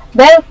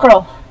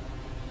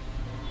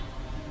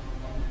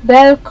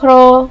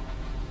Velcro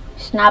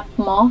snap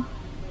mo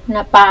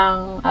na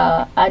pang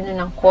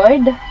ng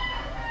cord,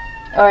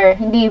 or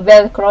hindi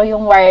Velcro,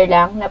 yung wire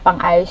lang na pang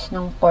ayos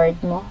ng cord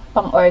mo,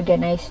 pang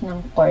organize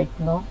ng cord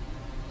mo.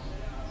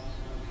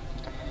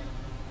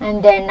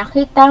 And then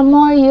nakita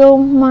mo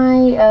yung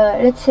may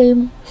let's say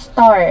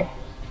star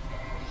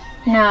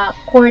na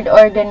cord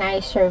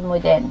organizer mo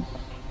din.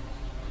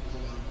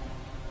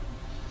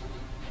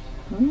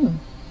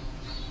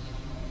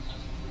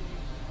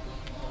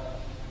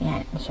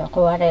 Yan. So,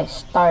 kuwari,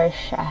 star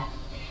siya.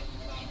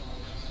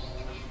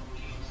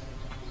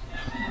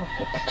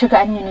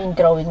 Tsagaan nyo na yung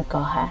drawing ko,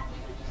 ha?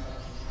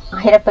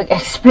 Ang hirap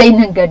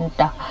pag-explain ng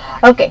ganito.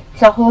 Okay,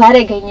 so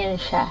kuwari ganyan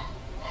siya.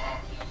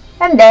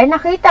 And then,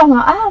 nakita mo,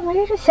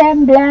 may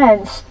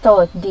resemblance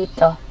to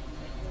dito.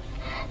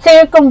 So,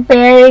 you're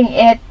comparing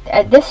it,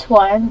 this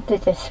one to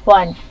this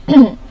one,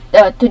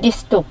 to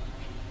these two.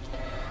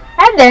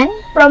 And then,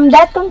 from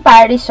that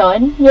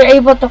comparison, you're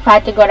able to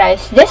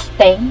categorize this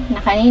thing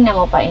na kanina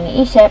mo pa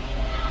iniisip.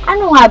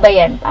 Ano nga ba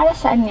yan? Para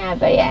saan nga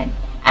ba yan?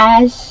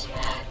 As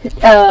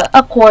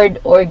a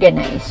chord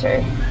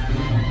organizer.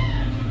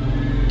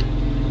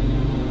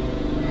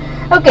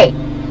 Okay,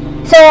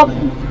 so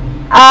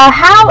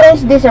how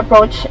is this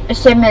approach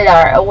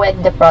similar with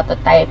the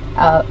prototype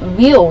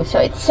view? So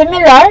it's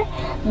similar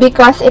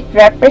because it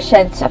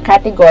represents a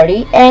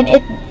category and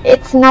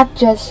it's not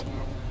just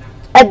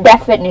a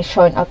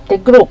definition of the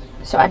group.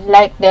 So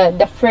unlike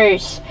the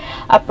first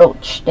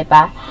approach,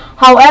 diba?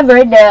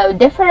 However, the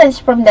difference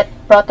from the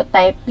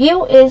prototype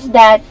view is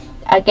that,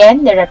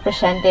 again, the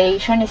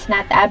representation is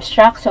not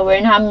abstract. So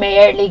we're not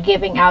merely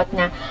giving out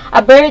na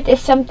a bird is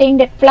something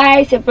that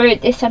flies, a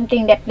bird is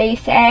something that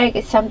lays egg,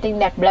 it's something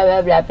that blah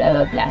blah blah blah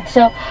blah blah.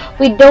 So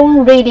we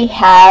don't really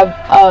have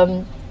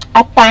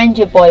a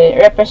tangible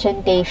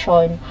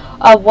representation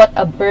of what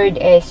a bird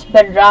is,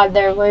 but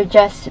rather we're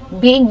just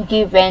being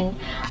given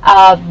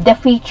the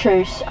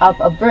features of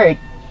a bird.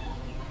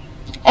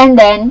 And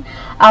then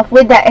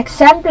with the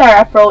exemplar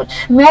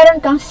approach, meron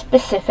kang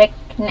specific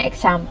na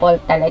example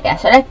talaga.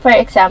 So like for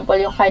example,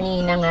 yung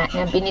kanina nga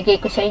na binigay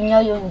ko sa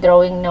inyo, yung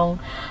drawing ng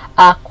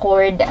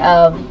chord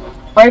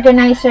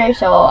organizer.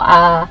 So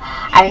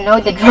I know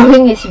the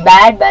drawing is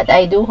bad, but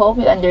I do hope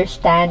you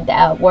understand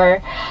where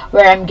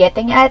I'm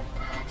getting at.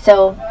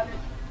 So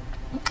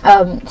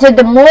so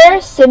the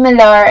more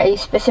similar a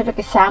specific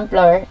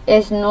exemplar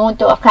is known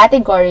to a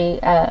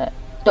category,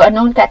 to a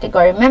known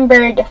category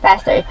member, the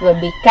faster it will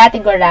be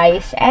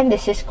categorized, and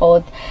this is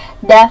called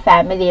the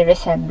family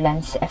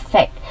resemblance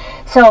effect.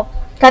 So,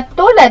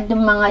 katulad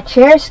ng mga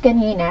chairs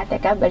kanina,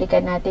 teka,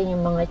 balikan natin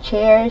yung mga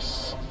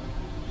chairs.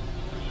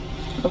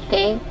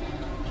 Okay.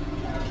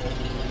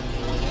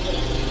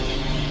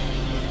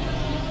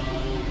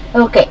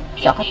 Okay,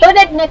 so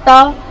katulad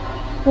nito,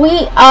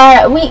 we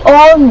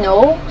all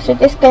know, so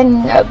this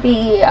can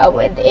be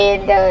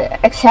within the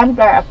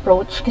exemplar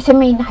approach kasi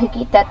may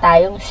nakikita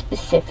tayong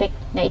specific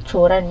na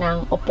itsura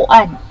ng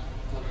upuan,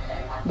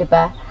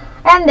 diba?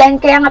 And then,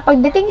 kaya nga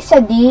pagdating sa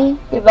D,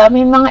 diba,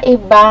 may mga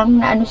ibang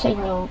na ano sa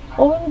inyo,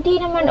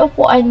 hindi naman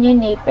upuan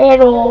yun eh,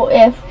 pero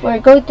if we're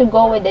going to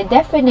go with the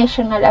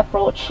definitional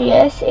approach,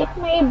 yes, it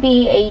may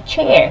be a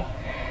chair,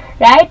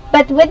 right?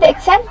 But with the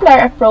exemplar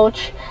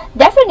approach,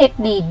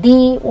 definitely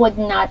D would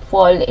not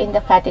fall in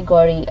the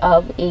category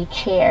of a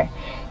chair.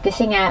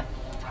 Kasi nga,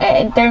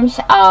 in terms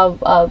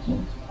of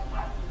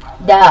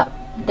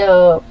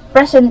the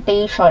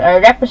presentation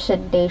or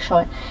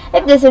representation,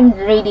 it doesn't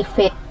really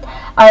fit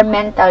our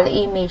mental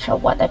image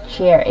of what a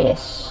chair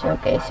is.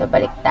 Okay, so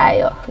balik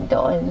tayo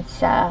doon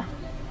sa,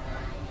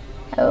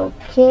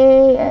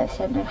 okay,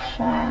 saan na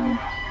siya?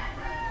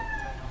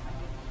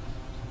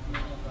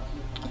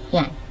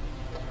 Yan.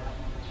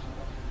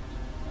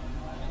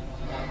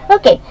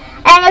 Okay,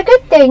 and a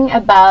good thing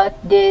about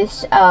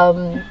this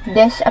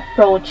this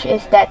approach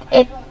is that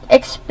it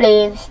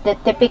explains the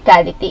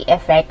typicality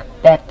effect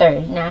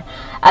better. Na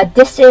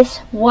this is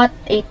what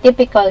a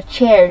typical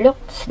chair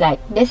looks like.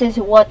 This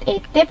is what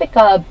a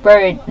typical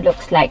bird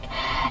looks like,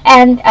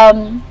 and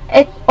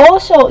it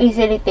also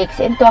easily takes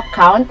into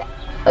account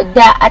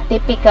the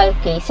atypical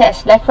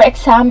cases. Like for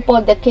example,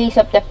 the case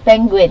of the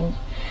penguin.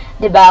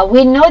 Diba?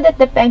 We know that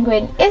the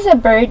penguin is a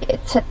bird.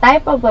 It's a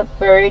type of a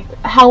bird.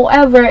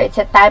 However, it's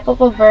a type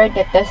of a bird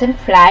that doesn't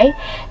fly.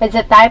 It's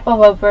a type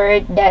of a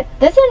bird that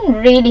doesn't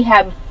really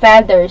have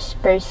feathers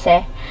per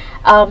se.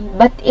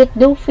 But it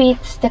do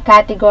fits the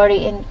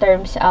category in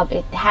terms of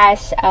it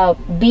has a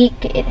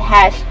beak, it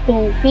has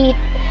 2 feet,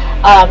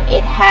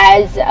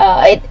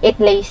 it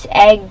lays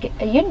egg.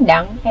 Yun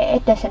lang,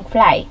 it doesn't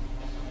fly.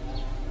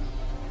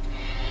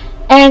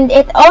 And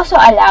it also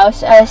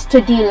allows us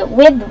to deal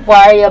with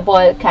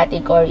variable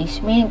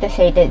categories, meaning to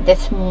say that the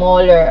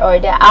smaller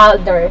or the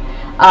older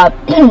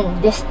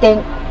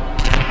distinct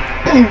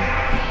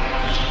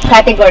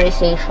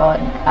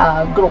categorization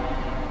group.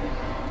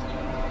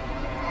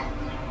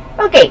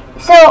 Okay,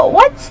 so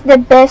what's the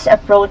best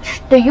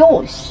approach to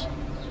use?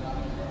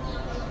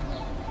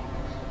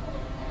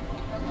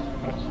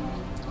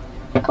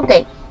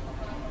 Okay,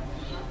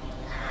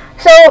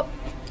 so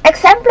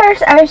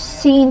exemplars are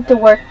seen to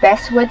work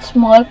best with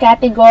small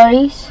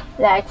categories,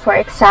 like for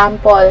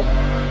example,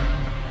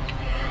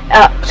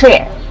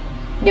 chair.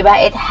 Diba?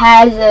 It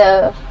has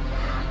a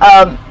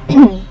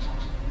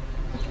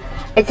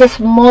it's a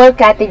small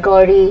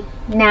category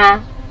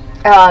na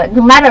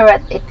no matter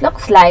what it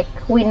looks like,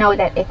 we know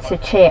that it's a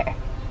chair,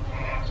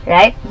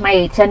 right?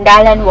 May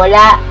sandalan,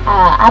 wala,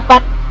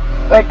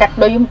 4 or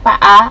 3 yung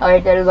paa, or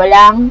 2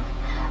 lang,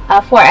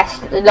 for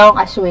as long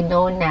as we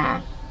know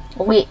na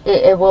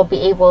it will be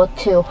able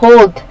to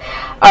hold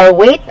our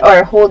weight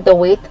or hold the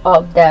weight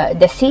of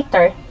the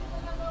seater.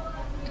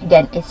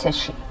 then it's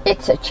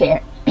a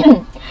chair.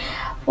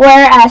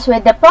 Whereas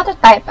with the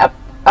prototype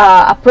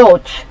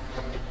approach,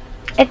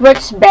 it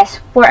works best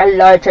for a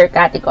larger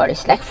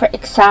categories. Like for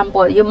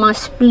example, yung mga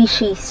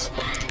species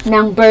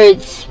ng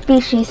birds,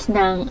 species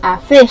ng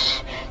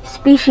fish,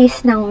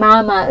 species ng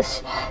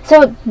mammals.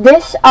 So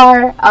these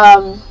are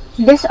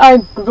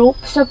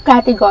groups of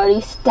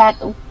categories that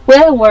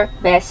will work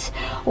best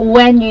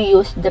when you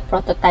use the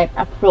prototype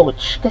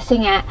approach.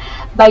 Kasi nga,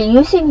 by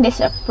using this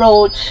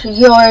approach,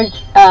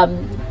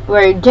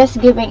 we're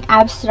just giving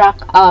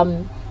abstract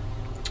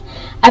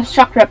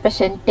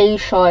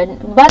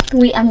representation, but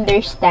we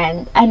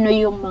understand ano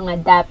yung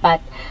mga dapat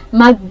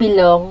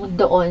magbilong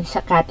doon sa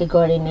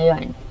category na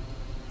yun.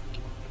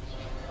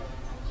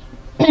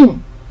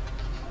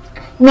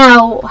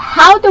 Now,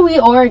 how do we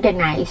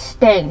organize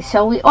things?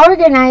 So, we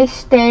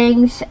organize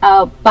things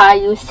by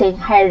using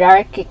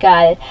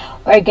hierarchical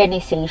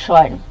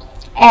organization.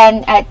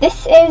 And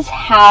this is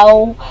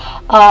how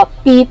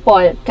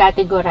people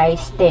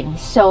categorize things.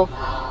 So,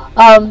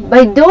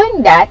 by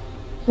doing that,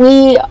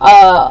 we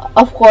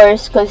of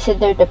course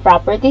consider the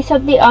properties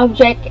of the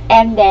object,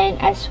 and then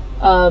as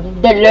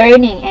the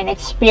learning and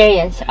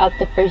experience of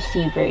the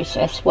perceivers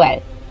as well.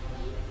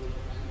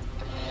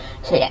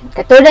 So yan,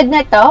 katulad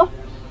na to,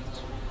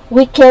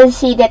 we can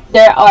see that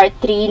there are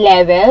 3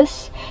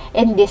 levels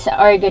in this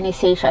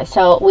organization.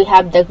 So we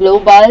have the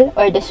global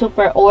or the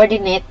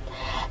superordinate,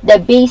 the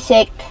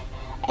basic,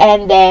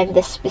 and then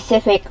the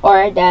specific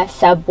or the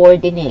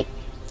subordinate.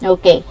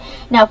 Okay,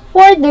 now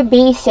for the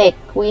basic,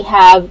 we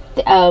have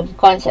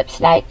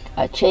concepts like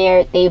a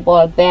chair,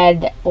 table,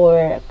 bed,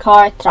 or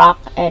car, truck,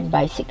 and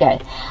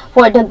bicycle.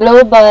 For the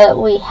global,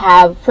 we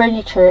have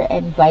furniture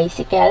and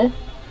bicycle.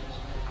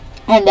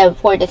 And then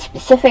for the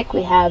specific,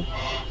 we have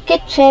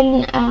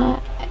kitchen,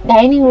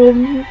 dining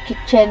room,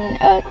 kitchen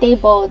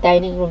table,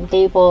 dining room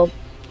table,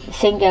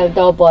 single,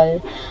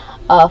 double,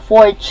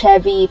 Ford,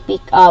 Chevy,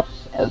 pickup,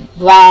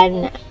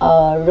 van,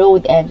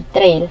 road, and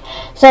trail.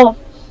 So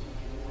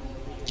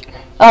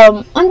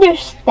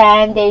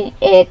understanding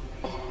it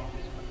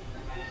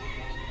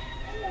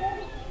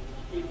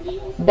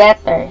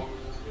better,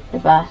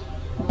 diba?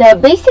 The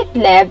basic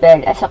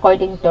level, as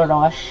according to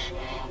Roche,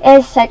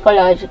 is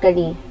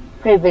psychologically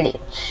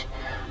privileged.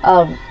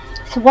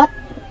 So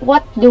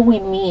what do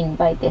we mean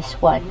by this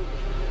one?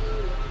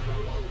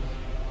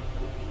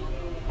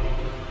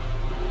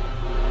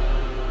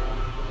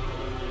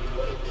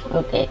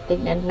 Okay,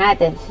 tingnan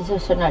natin sa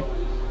susunod.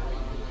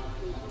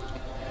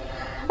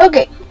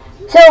 Okay,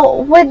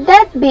 so with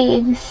that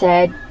being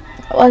said,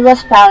 what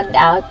was found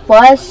out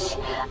was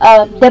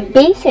the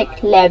basic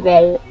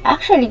level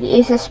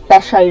actually is a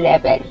special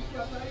level.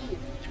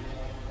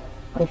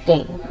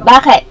 Okay,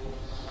 bakit?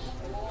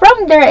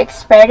 From their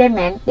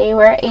experiment, they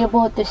were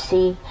able to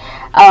see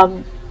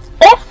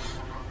if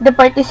the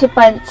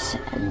participants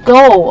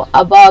go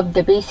above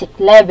the basic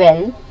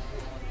level,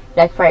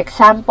 like for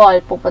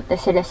example, pupunta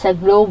sila sa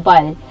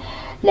global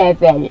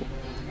level,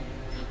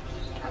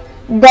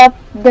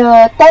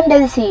 the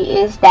tendency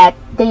is that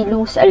they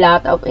lose a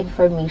lot of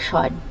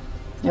information.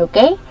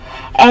 Okay,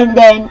 and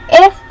then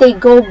if they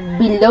go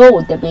below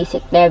the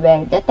basic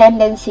level, the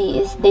tendency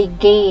is they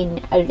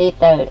gain a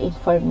little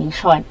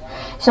information.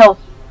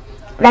 So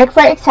like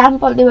for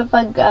example, di ba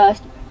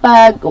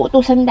pag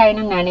utusan tayo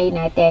ng nanay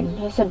natin,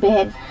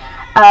 sabihin,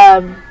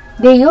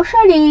 we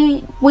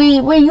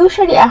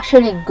usually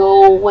actually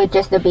go with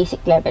just the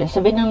basic level.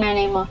 Sabihin ng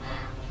nanay mo,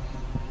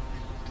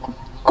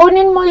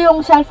 kunin mo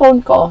yung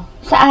cellphone ko.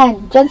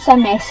 Saan? Diyan sa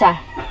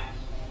mesa.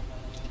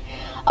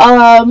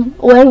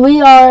 When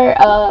we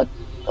are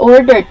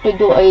ordered to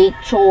do a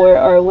chore,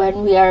 or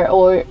when we are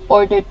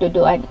ordered to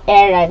do an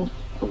errand,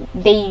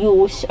 we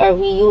use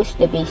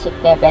the basic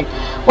level.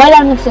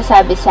 Walang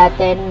nagsasabi sa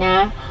atin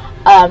na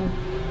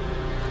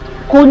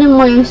kunin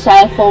mo yung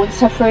cellphone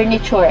sa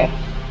furniture.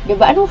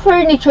 Diba? Anong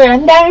furniture?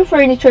 Ang daming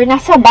furniture.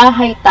 Nasa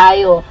bahay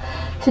tayo.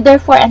 So,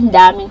 therefore, ang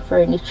daming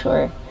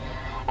furniture.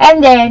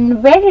 And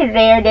then, very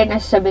rare din na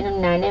sabi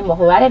ng nanay mo,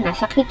 kuwari,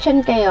 nasa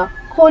kitchen kayo,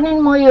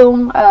 kunin mo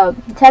yung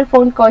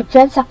cellphone ko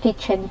dyan sa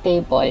kitchen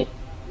table.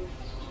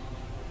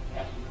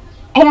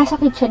 Eh, nasa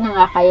kitchen na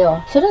nga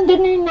kayo. So,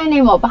 nandun na yung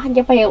nanay mo, bakit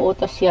niya pa yung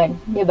utos yun?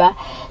 Diba?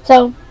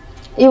 So,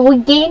 you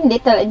will gain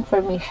little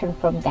information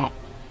from that.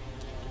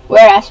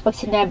 Whereas, pag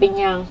sinabi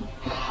niyang,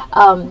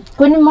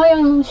 kunin mo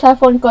yung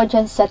cellphone ko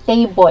dyan sa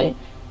table,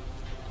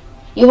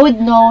 you would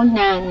know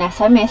na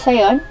nasa mesa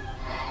yon,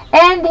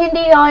 and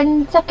hindi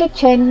yon sa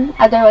kitchen,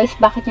 otherwise,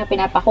 bakit niya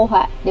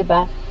pinapakuha,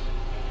 diba?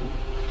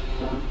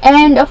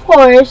 And, of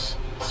course,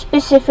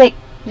 specific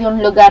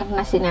yung lugar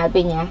na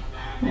sinabi niya,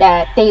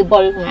 the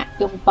table nga,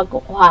 yung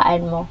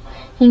pagkukuhaan mo.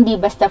 Hindi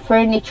basta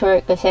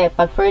furniture, kasi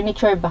pag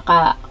furniture,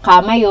 baka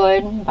kama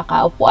yun,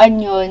 baka upuan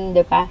yun,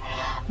 diba?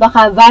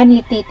 Baka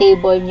vanity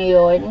table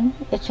nyo yun,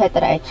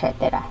 etc.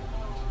 etc.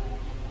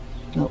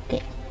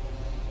 Okay.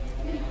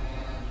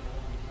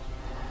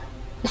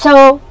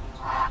 So,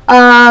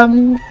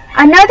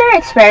 another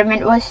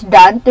experiment was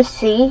done to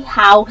see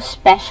how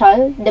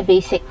special the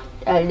basic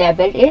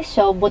level is.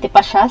 So, buti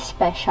pa siya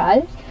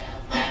special.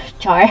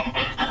 Char.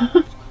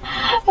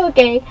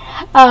 Okay.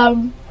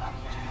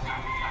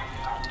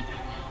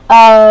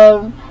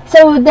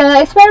 So the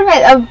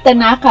experiment of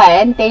Tanaka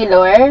and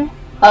Taylor,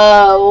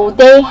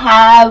 they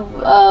have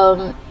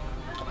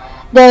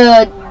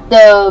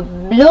the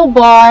blue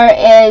bar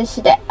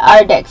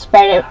are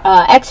the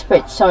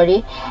experts,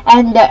 sorry,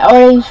 and the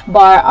orange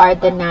bar are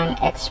the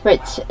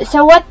non-experts.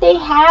 So what they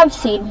have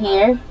seen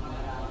here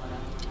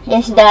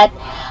is that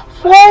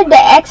for the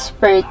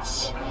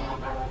experts,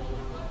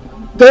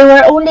 they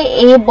were only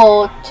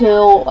able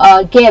to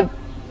give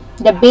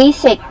the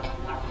basic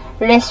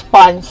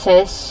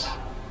responses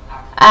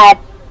at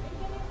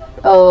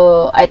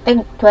I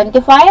think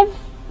 25,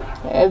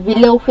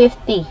 below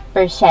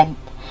 50%.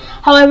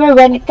 However,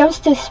 when it comes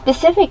to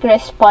specific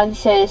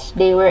responses,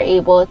 they were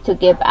able to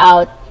give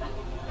out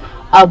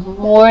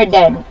more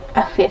than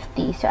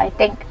 50. So I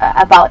think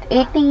about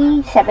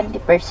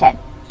 80-70%.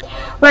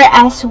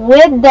 Whereas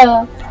with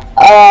the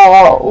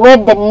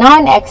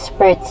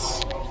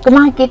non-experts, kung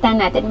makikita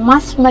natin,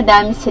 mas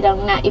madami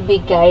silang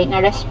naibigay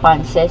na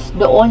responses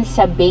doon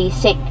sa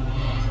basic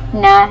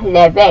na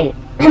level.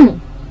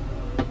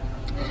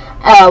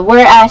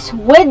 Whereas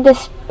with the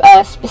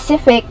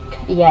specific,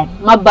 yan,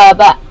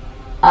 mababa.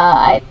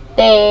 I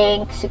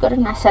think siguro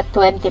nasa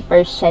 20%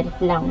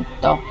 lang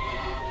to.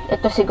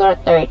 Ito siguro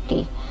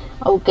 30.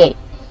 Okay.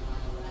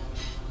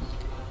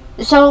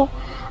 So,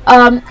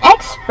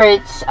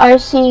 experts are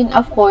seen,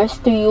 of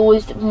course, to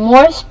use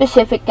more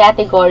specific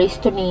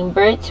categories to name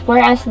birds,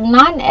 whereas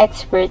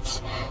non-experts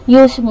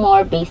use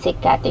more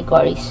basic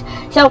categories.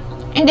 So,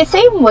 in the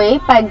same way,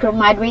 pag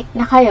graduate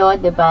na kayo,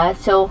 diba?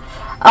 So,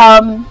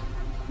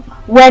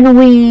 when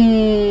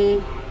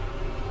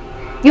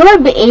you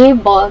will be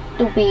able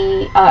to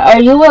be, or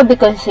you will be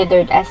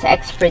considered as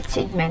experts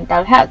in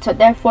mental health. So,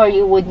 therefore,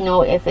 you would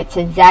know if it's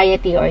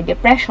anxiety or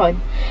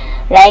depression,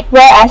 right?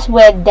 Whereas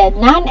with the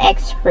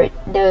non-expert,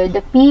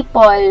 the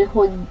people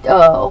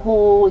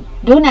who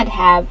do not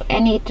have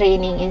any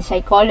training in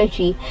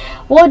psychology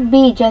would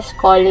be just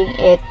calling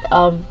it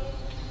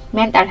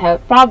mental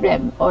health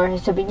problem, or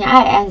sabi niya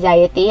ay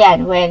anxiety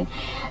yan, when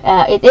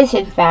it is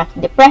in fact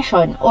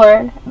depression,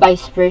 or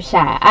vice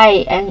versa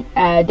ay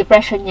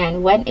depression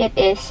yan when it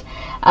is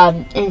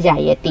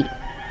anxiety.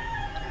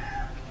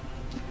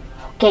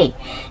 Okay,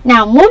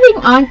 now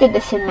moving on to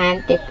the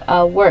semantic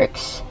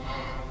works.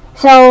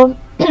 So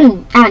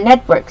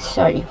networks,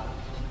 sorry.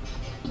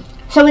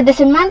 So with the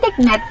semantic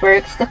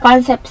networks, the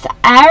concepts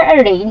are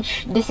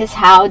arranged. This is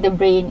how the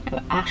brain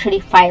actually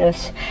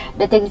files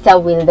the things that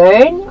we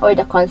learn, or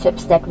the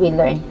concepts that we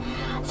learn.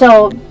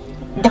 So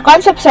the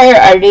concepts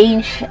are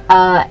arranged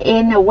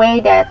in a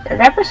way that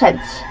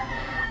represents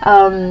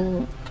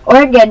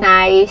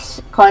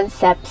organized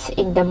concepts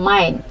in the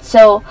mind.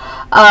 So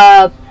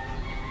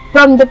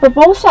from the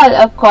proposal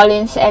of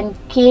Collins and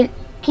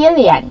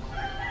Killian,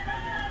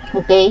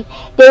 okay,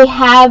 they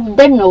have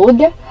the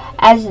node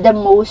as the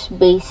most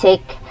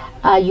basic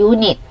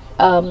unit,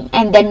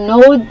 and the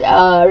node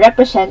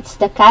represents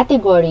the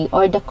category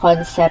or the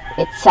concept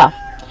itself,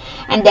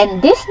 and then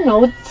these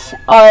nodes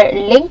are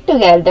linked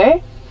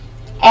together,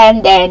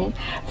 and then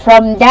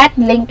from that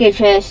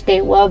linkages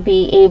they will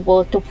be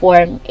able to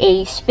form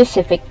a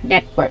specific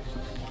network.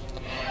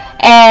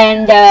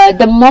 And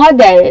the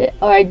model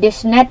or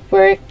this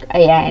network,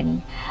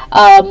 ayan,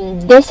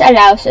 this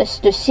allows us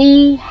to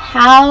see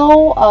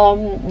how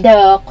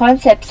the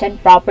concepts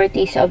and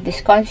properties of these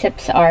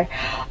concepts are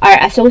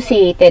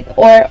associated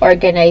or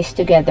organized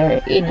together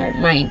in our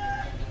mind.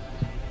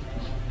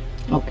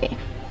 Okay.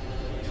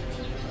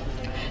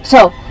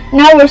 So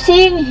now we're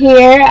seeing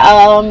here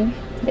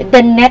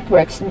the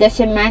networks, the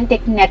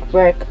semantic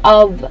network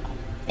of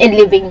a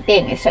living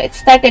thing. So it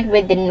started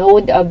with the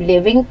node of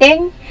living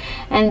thing,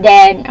 and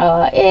then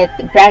it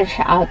branched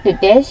out to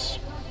this.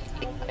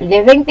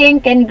 Living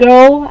thing can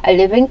grow. A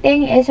living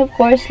thing is of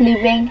course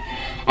living,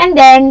 and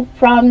then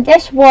from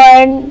this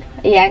one,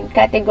 yan,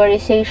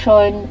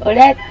 categorization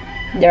ulit.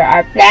 There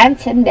are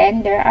plants, and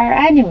then there are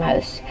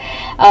animals.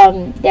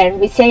 Then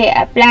we say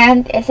a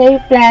plant is a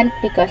plant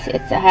because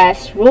it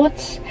has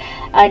roots.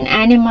 An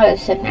animal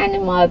is an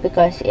animal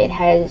because it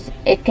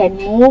can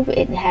move,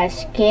 it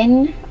has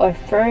skin or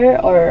fur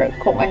or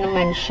kung ano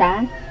man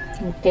siya.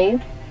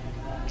 Okay.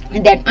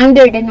 And then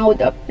under the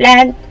node of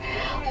plant,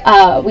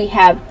 we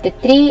have the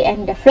tree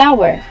and the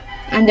flower.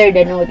 Under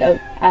the node of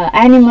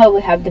animal,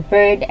 we have the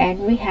bird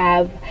and we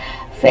have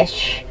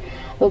fish.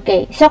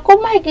 Okay, so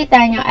kung makikita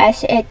nyo,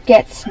 as it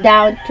gets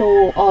down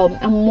to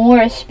a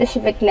more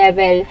specific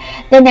level,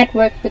 the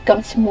network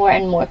becomes more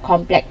and more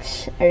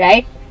complex,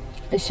 right?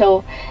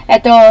 So,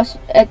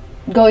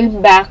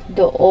 going back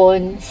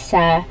doon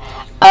sa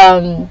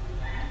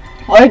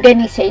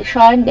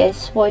organization,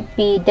 this would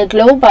be the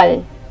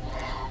global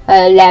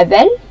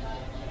level.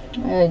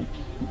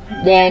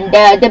 Then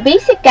the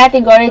basic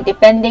category,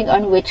 depending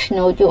on which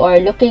node you are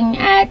looking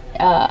at,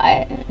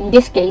 in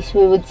this case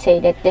we would say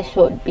that this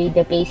would be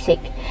the basic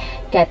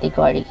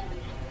category.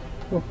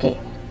 Okay,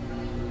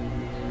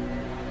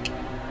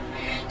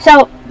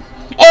 so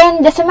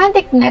In the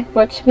semantic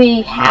networks,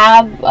 we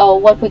have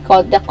what we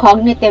call the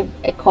cognitive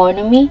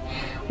economy,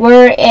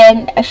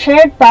 wherein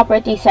shared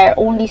properties are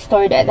only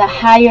stored at the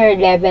higher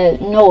level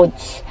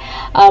nodes.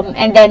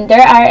 And then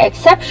there are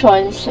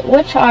exceptions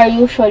which are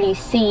usually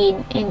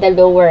seen in the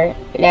lower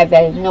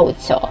level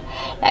nodes. So,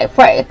 like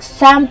for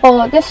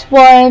example, this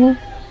one,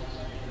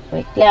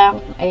 wait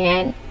lang,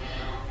 ayan.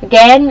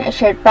 Again,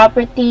 shared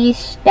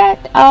properties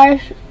that are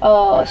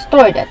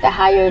stored at the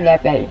higher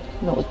level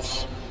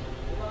nodes.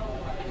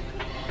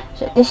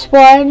 So this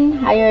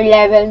one, higher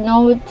level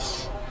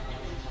nodes.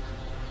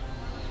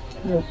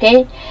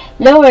 Okay,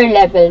 lower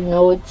level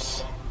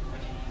nodes.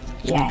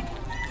 Yan.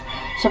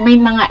 So may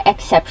mga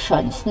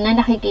exceptions na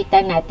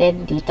nakikita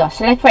natin dito.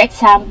 So like for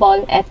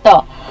example,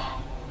 ito.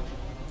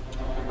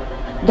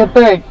 The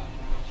bird.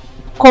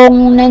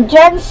 Kung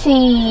nandyan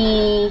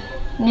si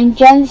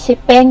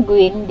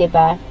penguin, 'di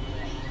ba?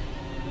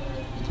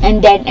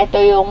 And then ito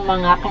yung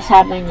mga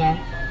kasama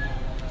niya.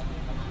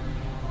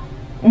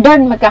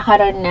 Doon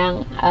magkakaroon ng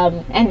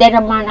and then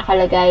naman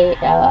nakalagay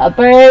a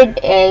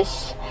bird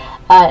is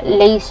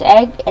lays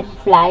egg and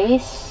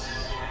flies.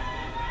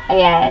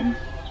 Ayan.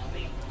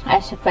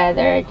 As a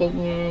feather,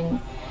 ganyan.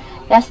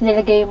 Tapos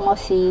nilagay mo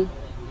si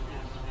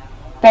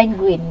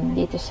penguin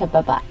dito sa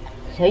baba.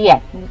 So yan.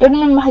 Doon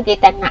naman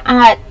makikita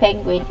na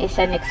penguin is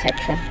an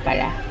exception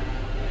pala.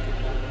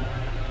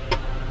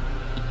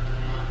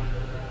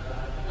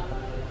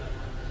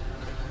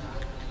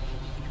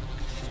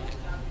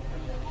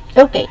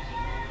 Okay.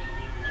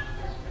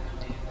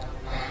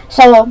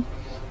 So,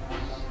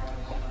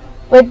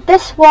 with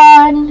this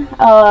one,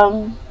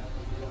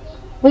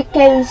 we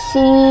can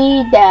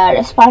see the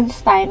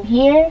response time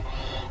here.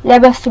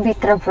 Levels to be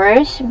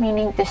traversed,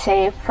 meaning to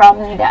say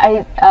from the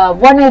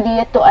one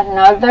idea to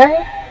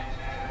another.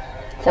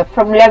 So,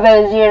 from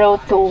level 0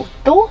 to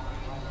 2.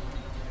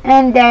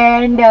 And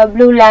then, the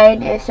blue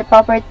line is the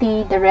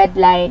property, the red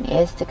line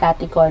is the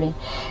category.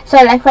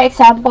 So, like for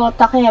example,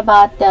 talking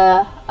about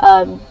the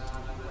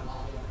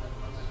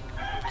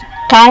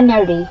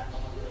canary.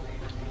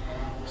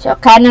 So,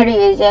 canary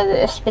is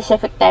a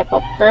specific type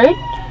of bird.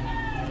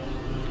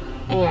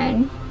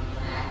 Ayan.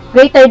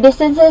 Greater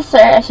distances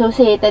are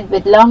associated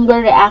with longer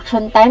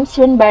reaction times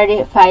when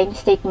verifying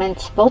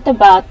statements both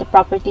about the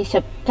properties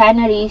of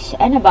canaries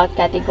and about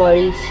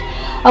categories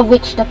of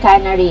which the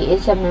canary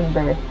is a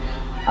member.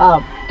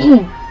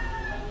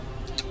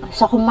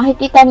 So, kung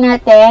makikita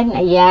natin,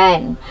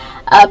 ayan,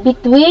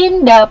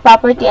 between the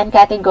property and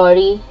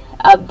category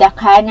of the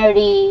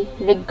canary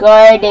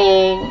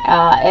regarding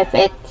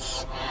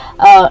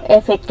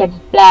if it can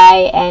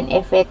fly and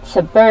if it's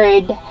a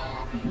bird,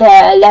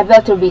 the level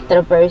to be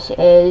traversed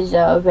is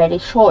very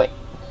short,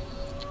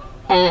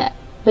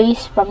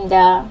 based from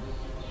the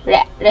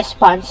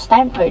response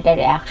time or the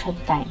reaction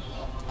time.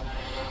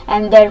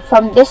 And then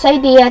from this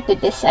idea to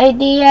this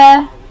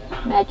idea,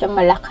 medyo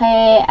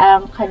malaki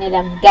ang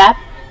kanilang gap.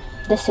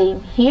 The same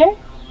here.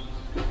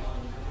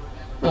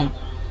 Yan.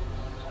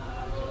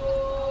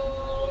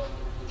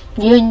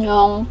 Yun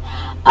yung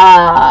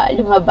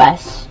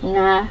lumabas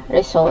na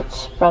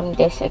results from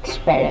this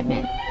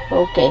experiment.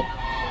 Okay.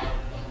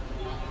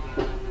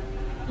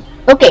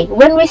 Okay,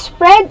 when we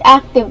spread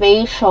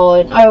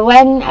activation or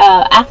when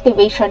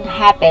activation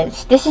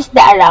happens, this is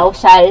the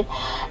arousal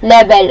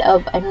level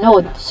of a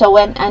node. So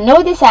when a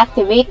node is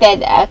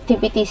activated,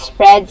 activity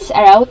spreads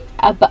out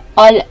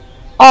all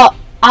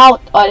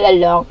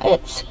along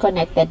its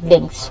connected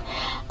links.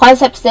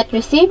 Concepts that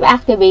receive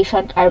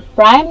activation are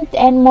primed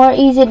and more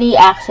easily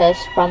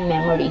accessed from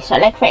memory. So,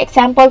 like for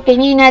example,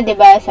 kanina,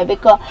 diba,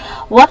 sabi ko,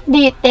 what do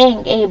you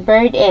think a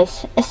bird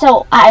is?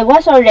 So, I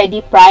was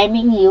already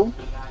priming you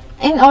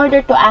in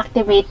order to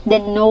activate the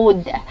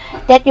node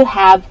that you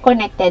have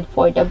connected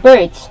for the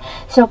birds.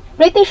 So,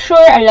 pretty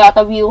sure a lot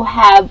of you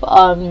have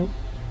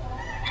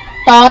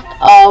thought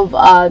of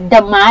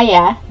the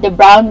Maya, the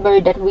brown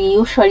bird that we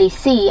usually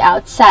see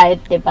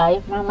outside,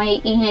 diba? Yung may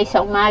ingay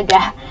sa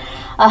umaga.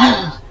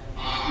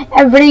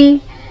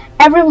 Every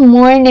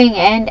morning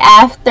and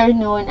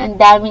afternoon, ang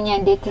dami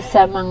niyan dito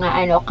sa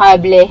mga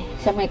kable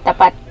sa may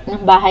tapat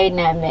ng bahay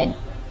namin.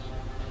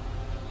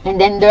 And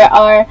then there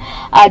are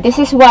this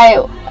is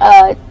why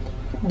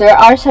there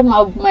are some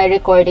of my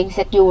recordings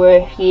that you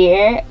were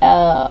here,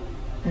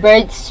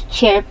 birds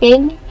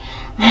chirping.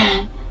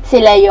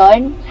 Sila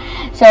yon.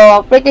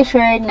 So pretty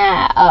sure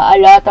na a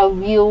lot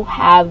of you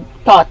have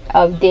thought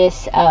of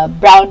this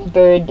brown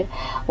bird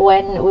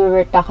when we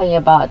were talking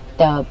about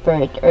the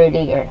bird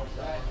earlier.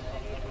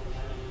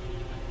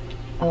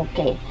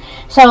 Okay,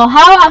 so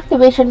how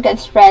activation can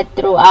spread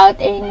throughout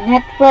a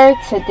network.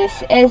 So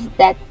this is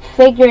that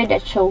figure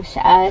that shows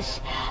us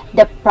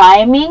the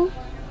priming,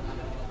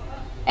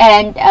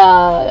 and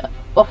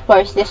of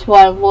course this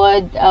one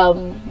would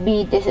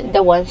be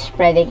the one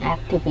spreading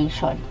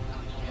activation.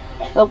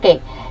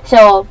 Okay,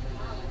 so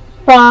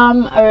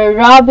from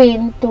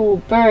robin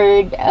to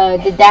bird,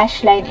 the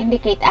dashed line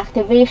indicate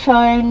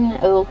activation.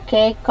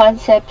 Okay,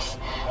 concepts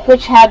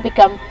which have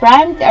become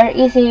primed are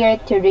easier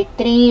to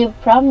retrieve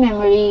from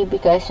memory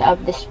because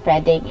of the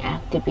spreading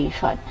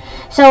activation.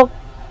 So,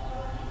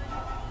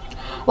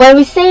 When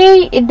we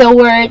say the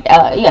word,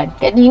 yun,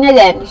 kanina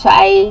din, so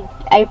I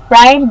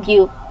primed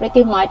you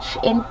pretty much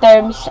in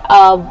terms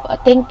of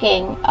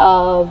thinking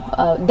of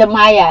the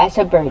Maya as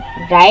a bird,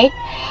 right?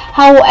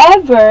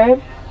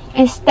 However,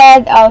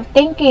 instead of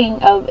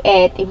thinking of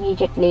it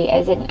immediately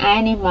as an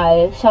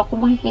animal, so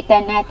kung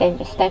makikita natin,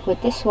 just like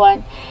with this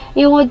one,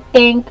 you would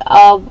think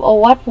of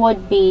what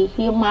would be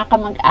yung mga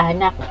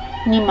kamag-anak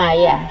ni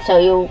Maya. So,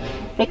 you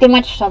pretty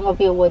much, some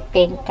of you would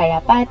think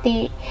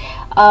kalapati,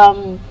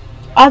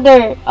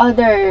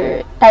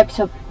 other types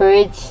of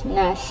birds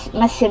na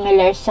mas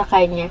similar sa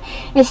kanya,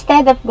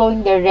 instead of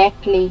going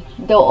directly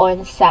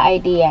doon sa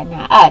idea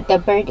na the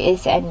bird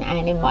is an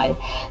animal.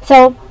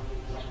 So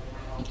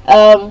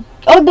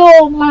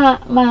although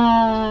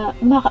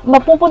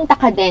mapupunta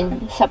ka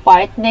din sa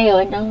part na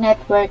yon ng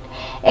network,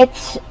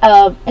 it's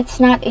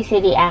not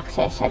easily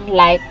accessed,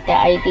 unlike the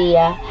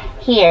idea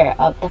here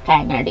of the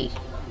canary.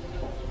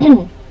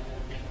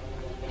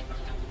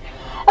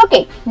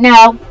 Okay,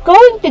 now,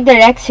 going to the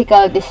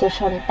lexical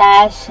decision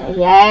task.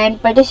 Ayan,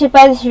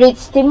 participants read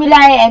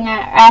stimuli and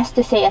are asked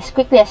to say as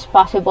quickly as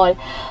possible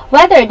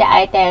whether the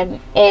item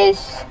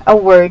is a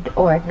word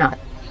or not.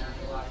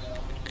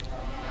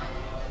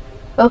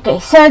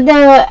 Okay, so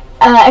the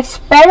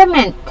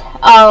experiment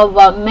of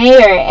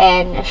Mayer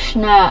and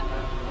Schbanet,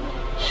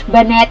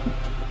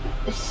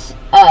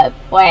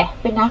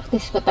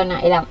 pinaktis ko to ng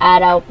ilang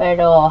araw,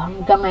 pero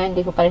hanggang ngayon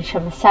hindi ko pa rin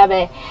siya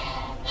masabi.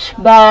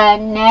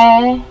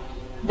 Schwanewelt.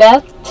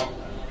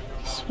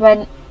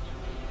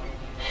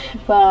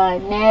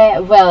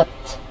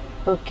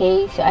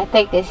 Okay, so I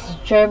think this is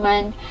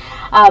German.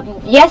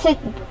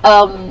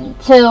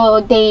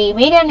 So they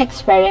made an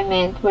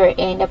experiment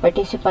wherein the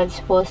participants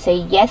will say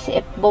yes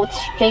if both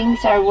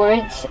strings are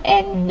words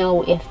and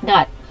no if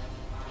not.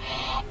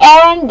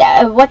 And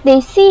what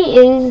they see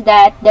is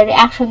that the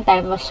reaction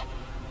time was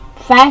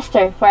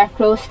faster for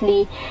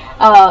closely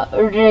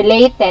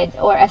related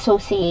or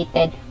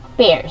associated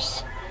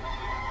pairs.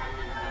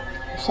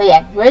 So,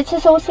 yan. Words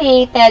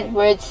associated,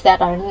 words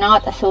that are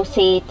not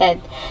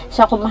associated.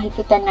 So, kung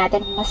makikita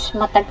natin, mas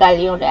matagal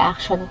yung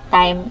reaction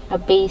time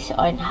based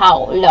on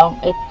how long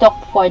it took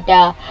for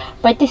the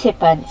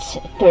participants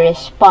to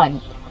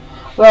respond.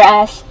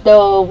 Whereas,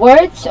 the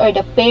words or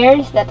the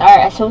pairs that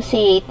are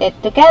associated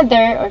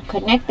together or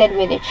connected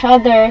with each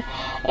other,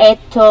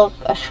 it took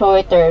a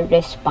shorter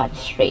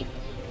response rate.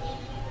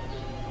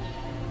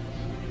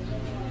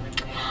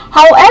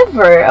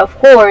 However, of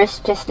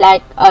course, just like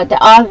the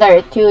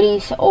other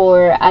theories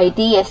or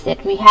ideas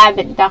that we have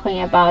been talking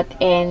about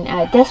in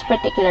this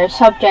particular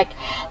subject,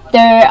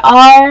 there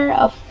are,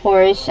 of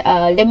course,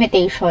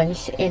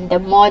 limitations in the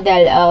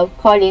model of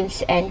Collins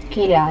and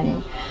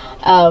Killan's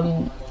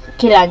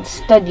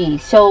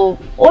study. So,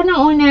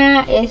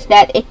 una-una is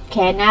that it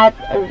cannot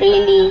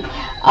really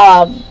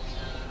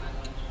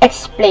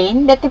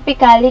explain the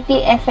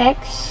typicality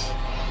effects.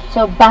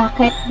 So,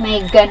 bakit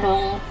may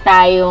ganong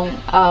tayong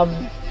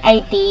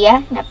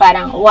idea na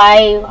parang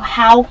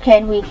how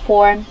can we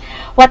form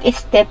what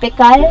is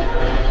typical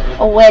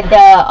with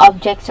the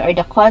objects or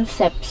the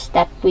concepts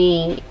that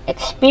we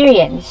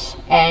experience,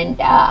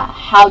 and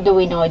how do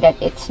we know that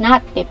it's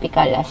not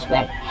typical as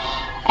well.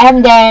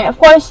 And then, of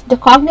course, the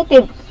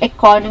cognitive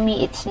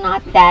economy, it's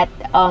not that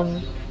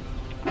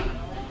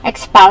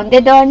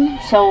expounded on,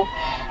 so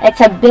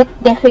it's a bit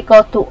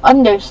difficult to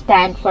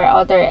understand for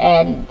other,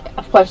 and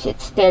of course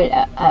it's still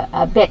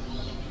a bit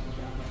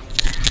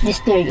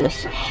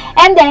mysterious.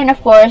 And then,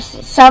 of course,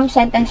 some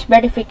sentence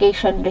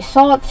verification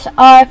results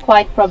are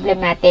quite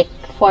problematic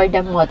for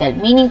the model,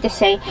 meaning to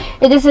say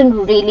it doesn't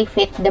really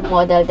fit the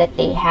model that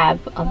they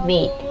have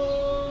made.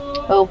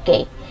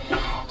 Okay,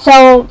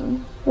 so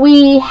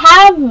we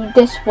have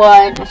this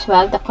one as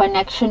well, the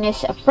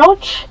connectionist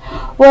approach,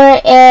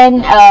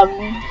 wherein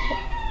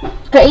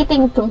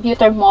creating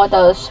computer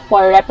models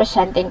for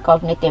representing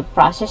cognitive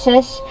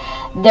processes.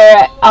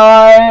 There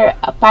are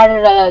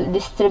parallel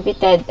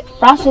distributed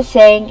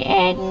processing,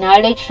 and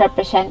knowledge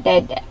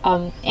represented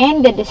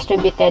in the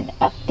distributed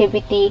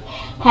activity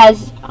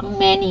has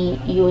many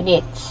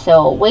units.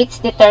 So weights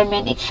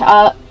determine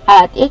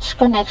at each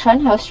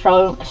connection how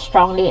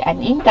strongly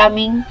an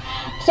incoming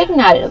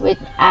signal would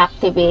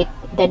activate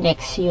the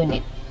next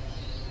unit.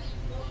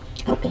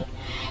 Okay,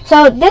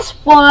 so this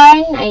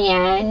one,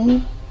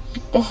 ayan,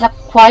 this is a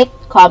quite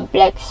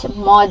complex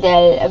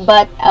model,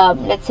 but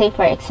let's say,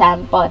 for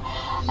example,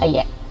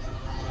 ayan,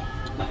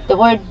 the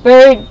word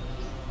bird,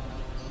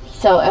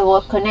 so I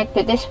will connect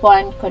to this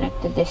one,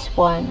 connect to this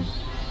one,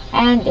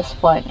 and this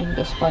one, and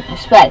this one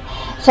as well.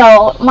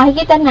 So,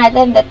 makikita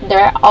natin that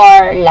there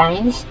are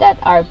lines that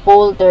are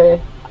bolder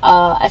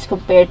as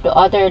compared to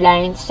other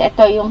lines.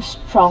 Ito yung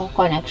strong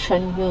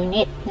connection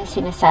unit na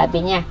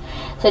sinasabi niya.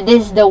 So,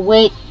 this is the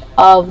weight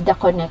of the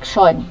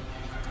connection.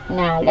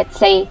 Na, let's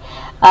say,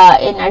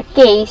 in our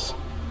case,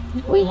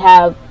 we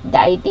have the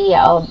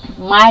idea of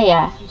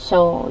Maya.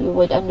 So, you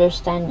would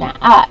understand na,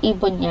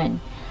 ibon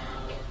yan.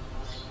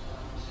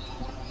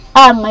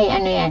 May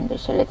ano yan.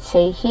 So, let's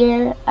say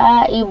here,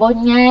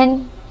 ibon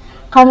yan,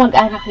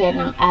 kamag-anak yan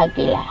ng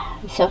agila.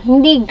 So,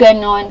 hindi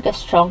ganon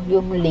ka-strong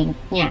yung link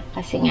niya.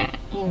 Kasi nga,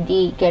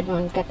 hindi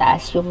ganon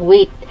kataas yung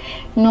weight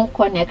ng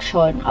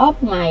connection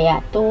of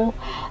Maya to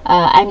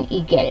an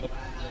eagle.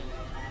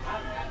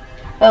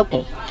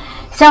 Okay.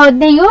 So,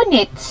 the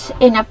units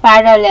in a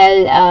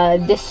parallel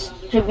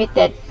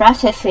distributed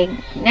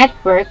processing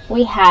network,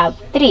 we have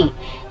 3.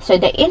 So,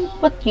 the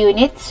input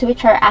units,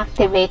 which are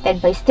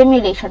activated by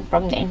stimulation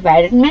from the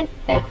environment.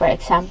 Like, for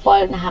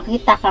example,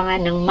 nakakita ka nga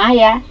ng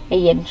Maya,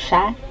 ayan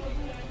siya.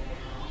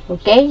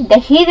 Okay? The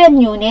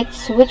hidden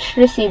units, which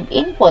receive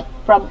input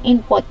from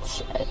input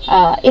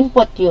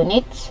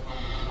units.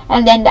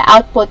 And then, the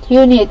output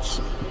units,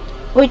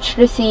 which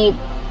receive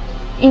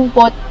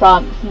input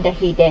from the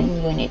hidden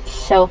units.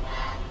 So,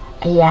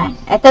 ayan.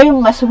 Ito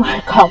yung mas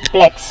more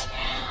complex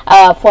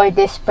for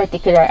this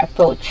particular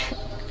approach.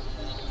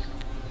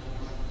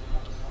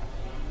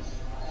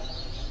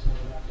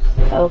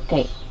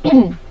 Okay.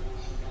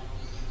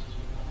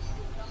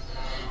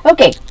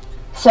 Okay.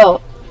 So,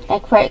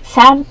 like for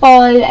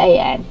example,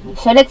 ayan.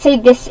 So, let's say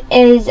this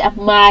is a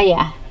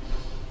Maya.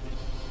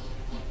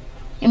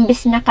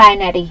 Imbis na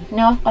canary,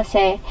 no?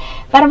 Kasi,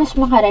 para mas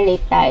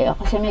makarelate tayo.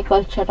 Kasi may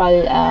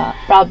cultural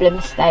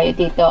problems tayo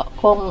dito.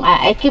 Kung,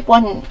 I keep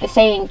on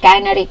saying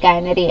canary,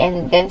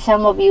 and then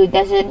some of you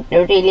doesn't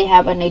really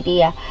have an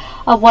idea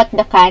of what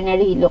the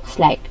canary looks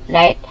like,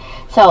 right?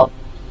 So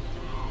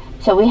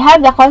we have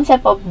the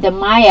concept of the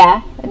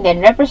Maya, and then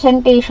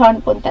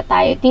representation, punta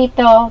tayo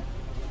dito.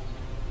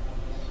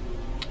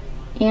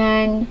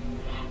 Yan.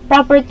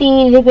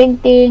 Property, living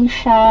thing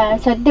siya.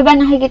 So, di ba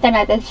nakikita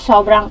natin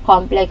sobrang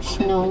complex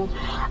nung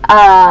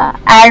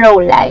arrow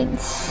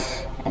lines.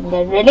 And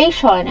then,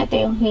 relation. Ito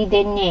yung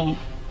hidden niya.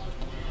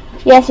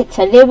 Yes,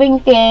 it's a living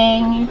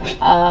thing.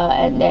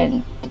 And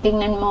then,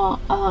 titingnan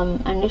mo,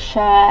 ano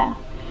siya,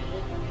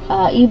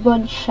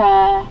 ibon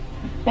siya.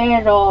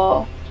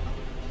 Pero,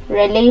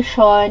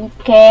 relation,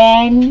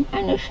 can,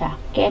 ano siya,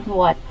 can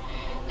what?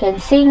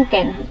 Can sing,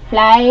 can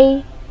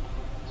fly,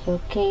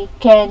 okay,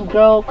 can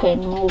grow, can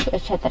move,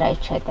 etc.,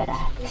 etc.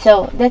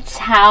 So,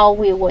 that's how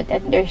we would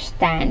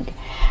understand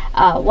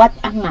what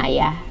a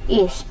Maya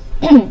is.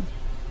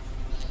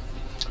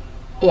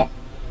 Yeah.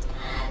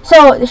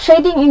 So, the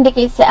shading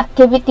indicates the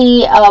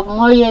activity of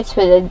more units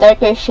with a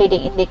darker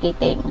shading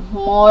indicating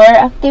more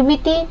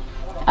activity.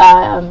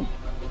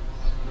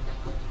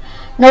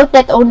 Note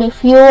that only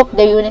few of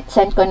the units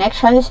and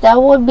connections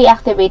that would be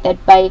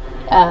activated by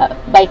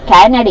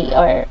canary,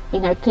 or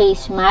in our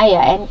case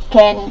Maya, and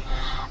can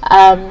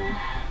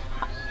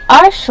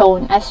are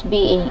shown as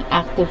being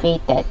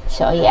activated.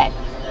 So, ayan.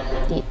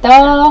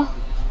 Dito,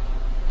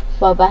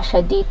 baba siya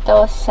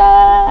dito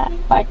sa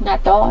part na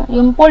to.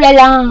 Yung pula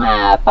lang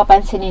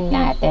papansinin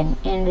natin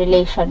in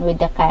relation with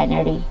the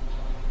canary.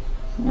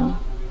 No?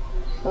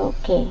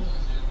 Okay.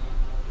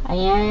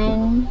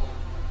 Ayan.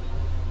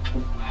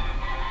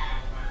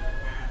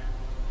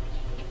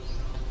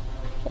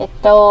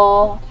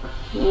 Ito,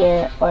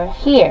 here or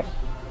here.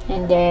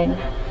 And then,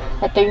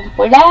 ito yung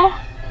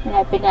pula.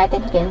 Hanapin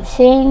natin, can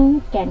sing,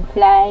 can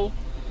fly,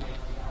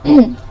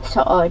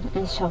 so on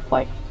and so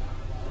forth.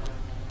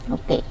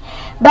 Okay.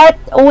 But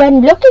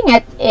when looking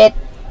at it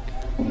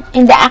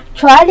in the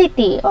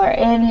actuality, or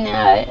in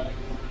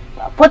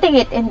putting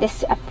it in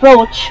this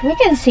approach, we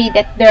can see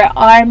that there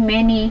are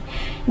many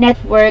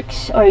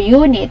networks or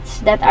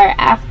units that are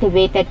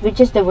activated with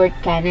just the word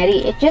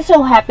canary. It just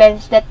so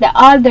happens that the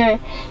other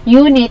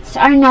units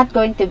are not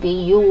going to be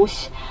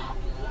used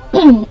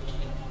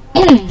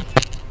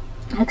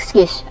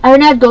are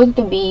not going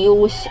to be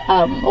used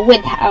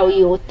with how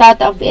you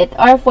thought of it,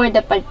 or for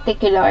the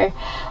particular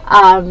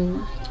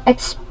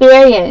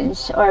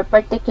experience or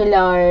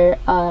particular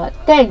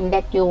thing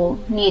that you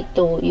need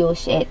to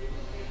use it.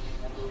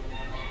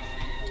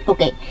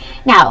 Okay,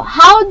 now,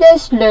 how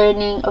does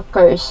learning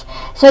occurs?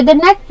 So, the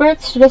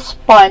networks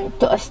respond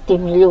to a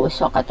stimulus.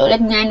 So,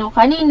 katulad nga nung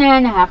kanina,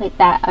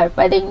 nakakita, or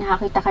pwedeng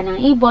nakakita ka ng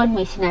ibon,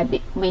 may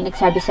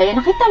nagsabi sa'yo,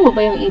 nakita mo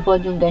ba yung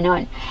ibon, yung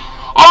ganon?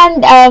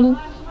 And,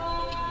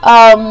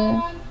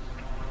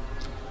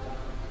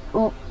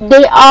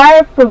 they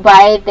are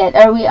provided,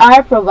 or we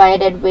are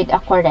provided with a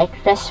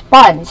correct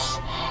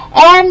response.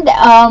 And,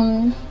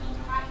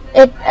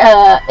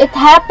 it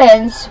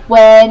happens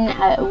when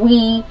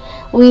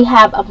we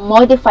have a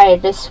modifier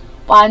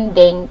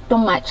responding to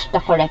match the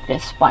correct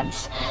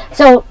response.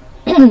 So,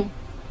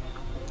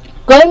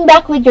 going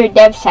back with your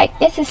dev site,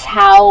 this is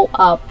how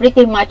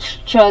pretty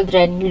much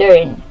children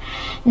learn.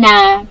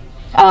 Na,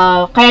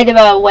 kaya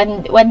diba,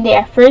 when they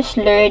are first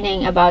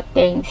learning about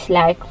things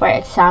like, for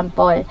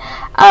example,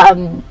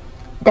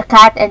 the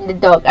cat and the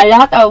dog, a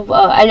lot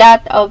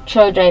of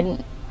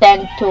children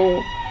tend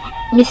to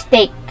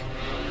mistake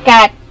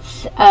cat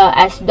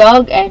as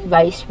dog and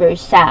vice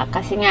versa.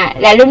 Kasi nga,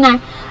 lalo na,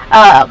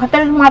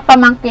 katulad ng mga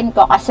pamangkin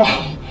ko, kasi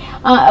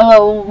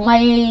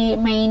my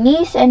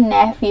niece and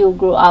nephew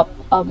grew up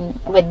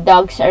with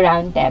dogs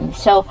around them.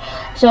 So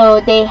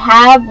they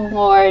have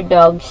more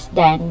dogs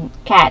than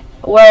cat.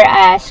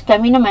 Whereas,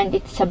 kami naman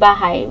dito sa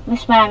bahay,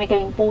 mas marami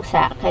kaming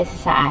pusa kaysa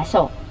sa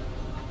aso.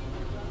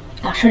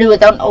 Actually, we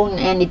don't own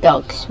any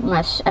dogs.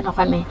 Mas, ano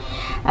kami,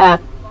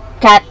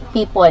 cat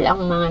people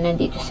ang mga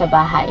nandito sa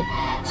bahay.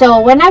 So,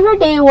 whenever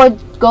they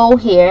would go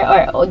here,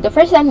 or the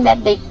first time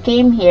that they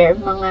came here,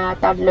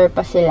 mga toddler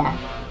pa sila,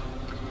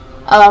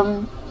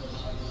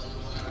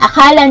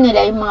 akala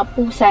nila yung mga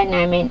pusa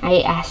namin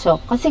ay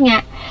aso. Kasi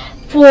nga,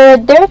 for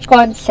their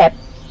concept,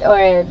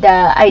 or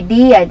the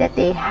idea that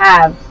they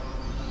have,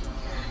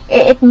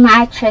 it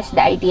matches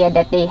the idea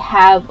that they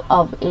have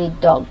of a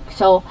dog.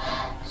 So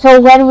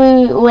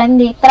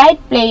when they tried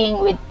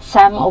playing with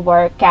some of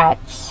our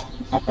cats,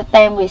 at the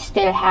time we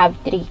still have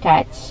 3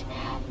 cats,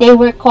 they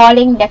were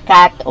calling the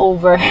cat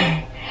over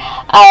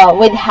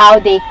with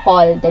how they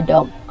call the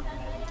dog.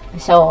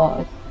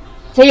 So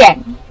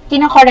yan,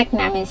 kino-correct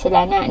namin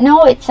sila na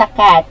no, it's a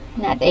cat,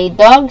 not a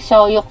dog.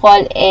 So you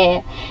call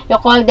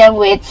them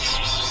with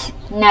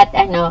not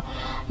ano,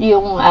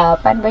 yung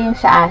paano ba yung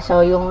sa aso,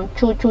 yung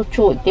chu chu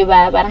chu,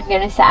 diba? Parang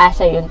ganun sa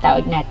aso yung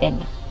tawag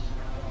natin.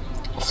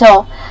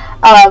 So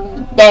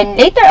then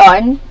later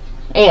on,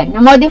 ayan,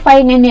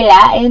 na-modify na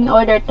nila in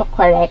order to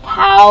correct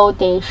how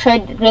they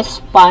should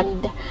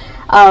respond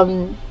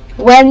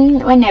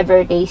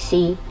whenever they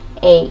see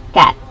a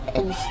cat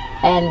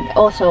and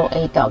also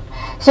a dog.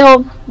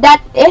 So that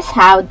is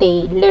how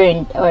they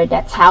learned, or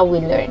that's how we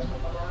learn.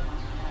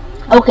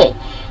 Okay,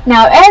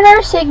 now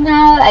error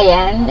signal,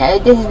 ayan,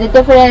 this is the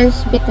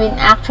difference between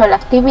actual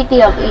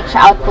activity of each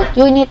output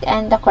unit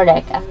and the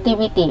correct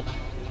activity.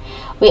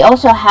 We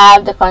also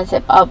have the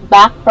concept of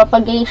back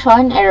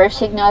propagation. Error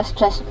signals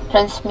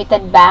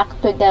transmitted back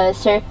to the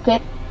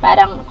circuit.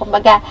 Parang,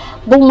 kumbaga,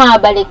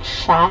 bumabalik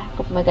siya.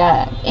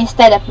 Kumbaga,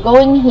 instead of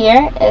going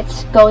here,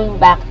 it's going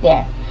back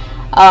there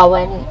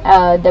when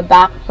the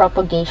back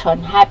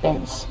propagation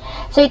happens.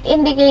 So, it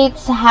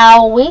indicates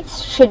how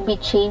weights should be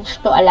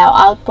changed to allow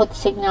output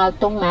signal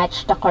to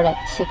match the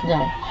correct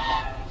signal.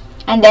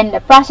 And then the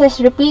process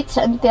repeats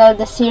until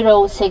the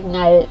error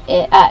signal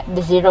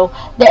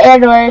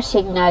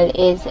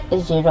is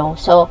 0.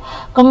 So,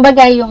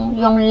 kumbaga yung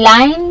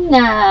line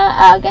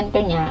na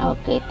ganito niya.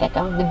 Okay,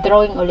 teka,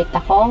 drawing ulit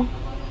ako.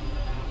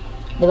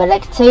 Diba?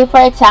 Like, say for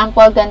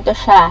example, ganito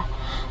siya.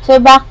 So,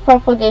 back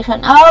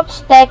propagation.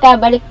 Oops, teka,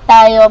 balik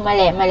tayo.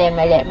 Mali.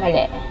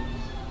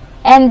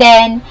 And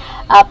then,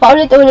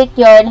 paulit-ulit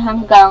yon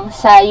hanggang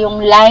sa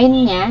yung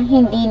line niya,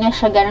 hindi na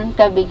siya ganun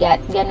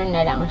kabigat, ganun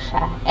na lang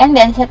siya. And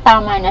then, sa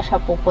tama na siya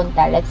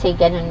pupunta. Let's say,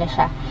 ganun na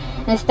siya.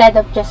 Instead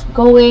of just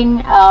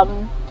going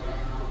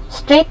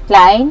straight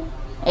line,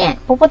 ayan,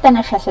 pupunta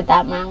na siya sa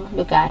tamang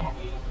lugar.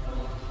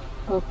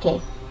 Okay.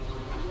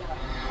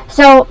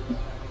 So,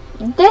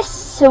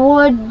 this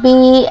would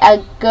be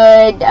a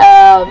good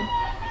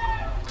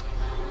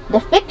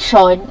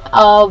depiction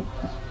of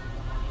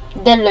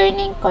the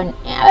learning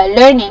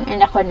and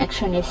the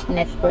connectionist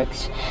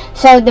networks.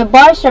 So the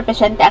bars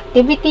represent the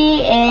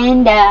activity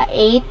and the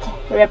 8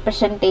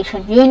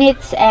 representation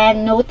units,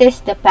 and notice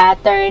the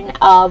pattern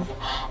of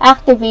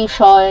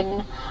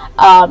activation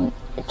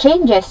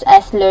changes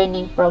as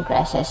learning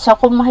progresses. So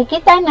kung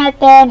makikita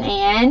natin,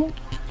 ayan,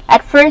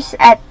 at first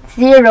at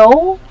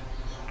 0,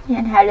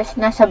 yan, halos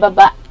nasa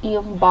baba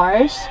yung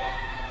bars,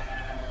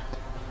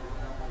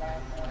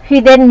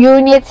 hidden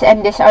units,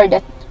 and these are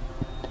the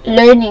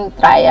learning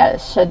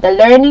trials. So the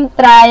learning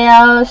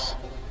trials,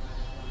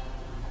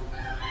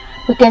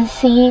 we can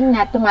see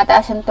na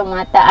tumataas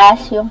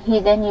yung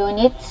hidden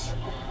units.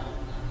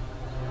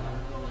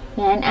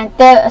 Yan,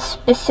 until a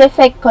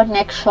specific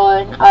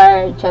connection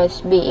are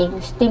just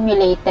being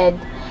stimulated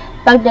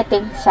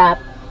pagdating sa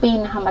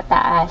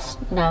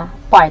pinakamataas na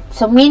part.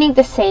 So meaning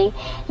to say,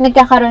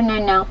 nagkakaroon na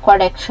ng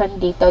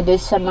correction dito dun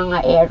sa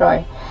mga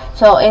error.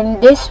 So in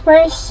this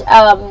first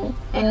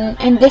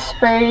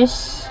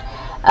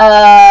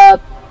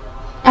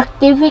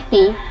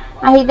activity,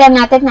 makita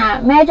natin na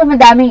medyo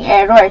madaming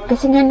error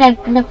kasi nga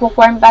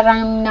nagpo-form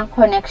parang ng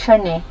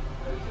connection eh.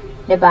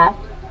 'Di ba?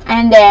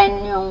 And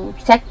then yung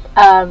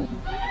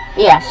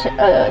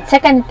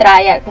second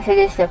trial, kasi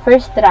this is the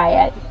first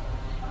trial.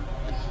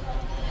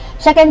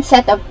 Second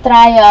set of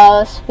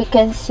trials, we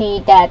can see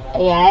that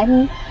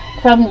ayan,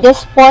 from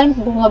this point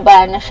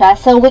bumaba na siya.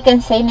 So we can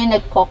say na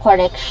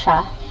nagko-correct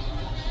siya.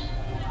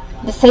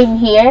 The same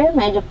here,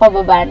 medyo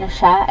pababa na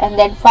siya. And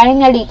then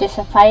finally, to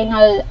sa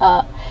final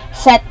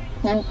set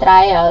ng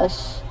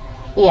trials,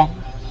 yan.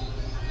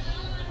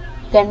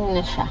 Ganun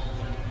na siya.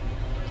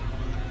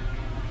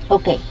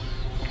 Okay.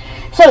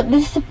 So,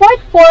 the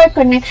support for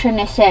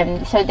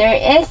connectionism. So, there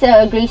is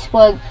a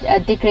graceful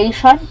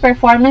degradation.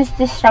 Performance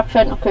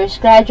disruption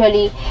occurs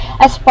gradually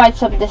as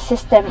parts of the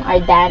system are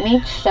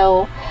damaged.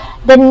 So,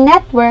 the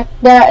network,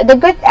 the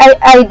good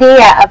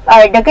idea,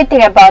 or the good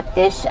thing about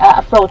this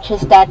approach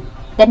is that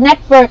the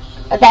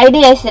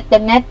idea is that the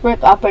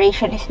network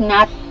operation is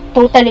not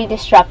totally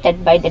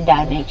disrupted by the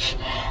damage.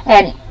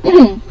 And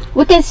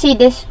we can see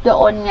this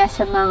doon nga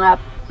sa mga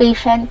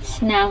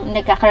patients na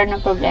nagkakaroon ng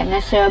problema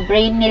sa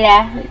brain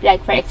nila. Like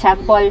for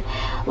example,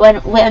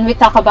 when we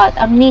talk about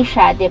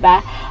amnesia,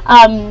 diba?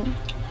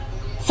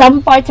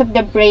 some parts of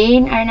the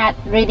brain are not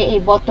really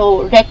able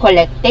to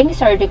recollect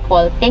things or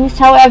recall things.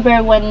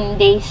 However, when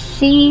they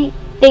see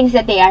things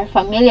that they are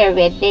familiar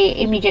with,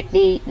 they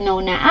immediately know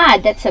na,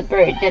 that's a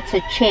bird, that's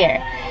a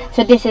chair.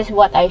 So this is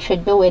what I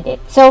should do with it.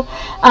 So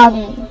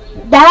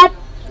that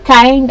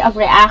kind of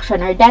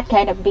reaction or that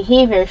kind of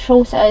behavior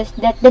shows us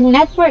that the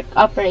network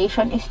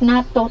operation is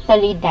not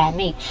totally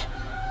damaged.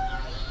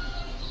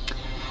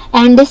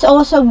 And this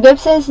also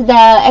gives us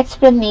the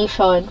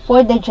explanation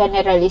for the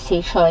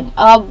generalization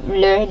of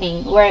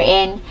learning,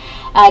 wherein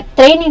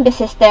training the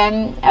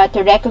system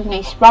to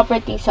recognize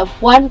properties of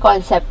one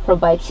concept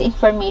provides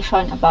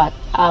information about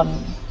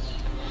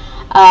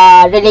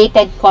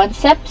related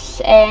concepts,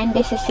 and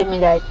this is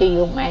similar to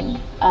human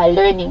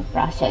learning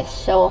process.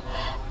 So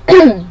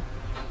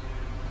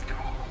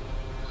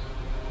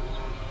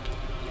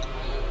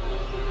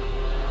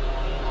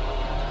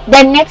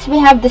then next we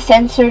have the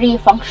sensory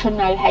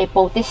functional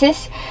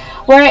hypothesis,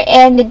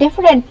 wherein the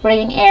different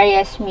brain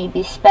areas may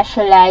be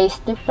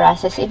specialized to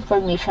process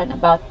information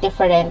about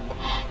different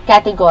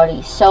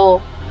categories.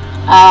 So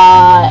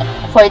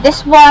for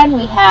this one,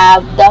 we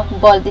have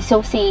double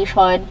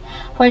dissociation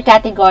for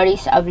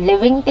categories of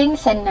living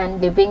things and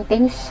non-living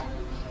things,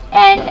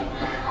 and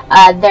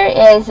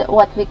there is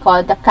what we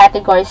call the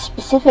category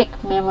specific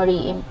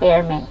memory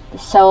impairment.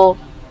 So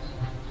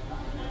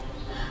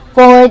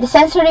for the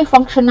sensory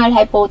functional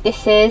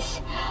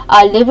hypothesis,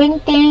 living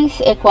things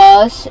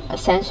equals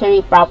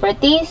sensory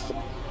properties.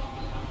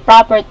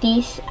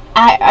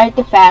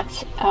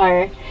 Artifacts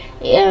are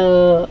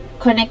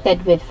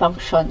connected with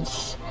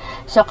functions.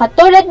 So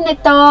katulad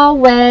nito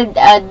with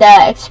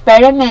the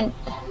experiment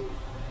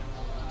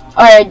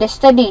or the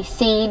study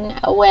seen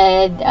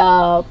with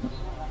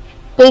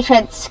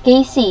patients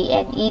Casey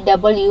and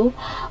EW,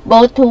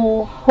 both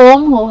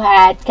who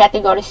had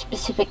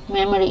category-specific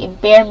memory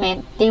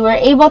impairment. They were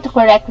able to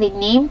correctly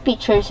name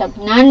pictures of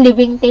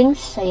non-living things,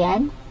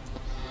 ayan,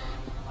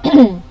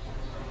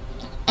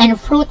 and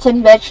fruits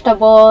and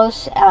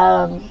vegetables,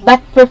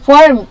 but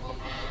performed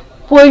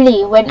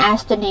poorly when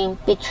asked to name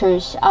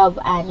pictures of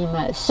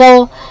animals.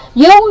 So,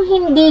 yung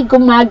hindi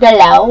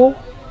gumagalaw,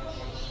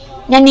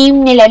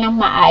 na-name nila ng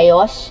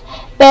maayos,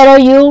 pero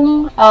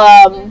yung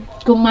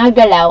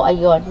gumagalaw,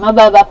 ayun,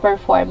 mababa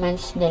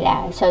performance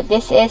nila. So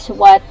this is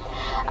what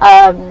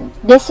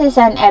this is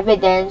an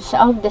evidence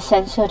of the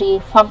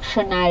sensory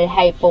functional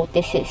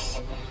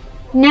hypothesis,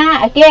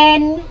 na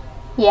again,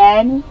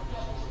 yan,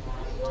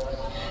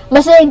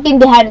 mas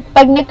naiintindihan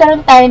pag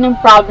nagkaroon tayo ng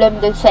problem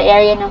dun sa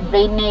area ng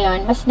brain na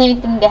yon, mas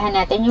naiintindihan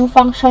natin yung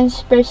functions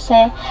per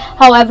se.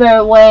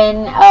 However,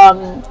 when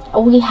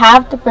we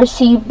have to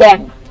perceive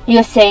them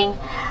using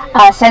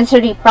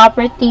sensory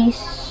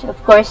properties, of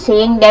course,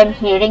 seeing them,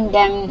 hearing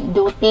them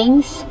do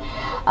things,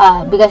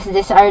 because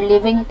these are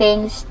living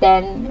things,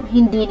 then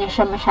hindi na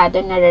siya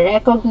masyado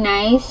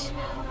na-recognize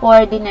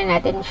or di na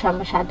natin siya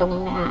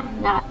masyadong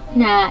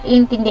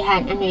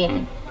na-intindihan ano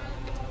yan.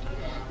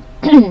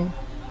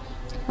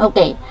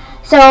 Okay,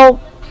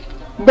 so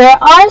there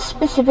are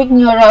specific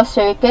neural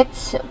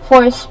circuits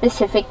for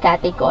specific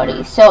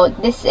categories. So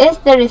this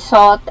is the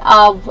result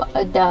of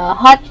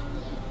the Hut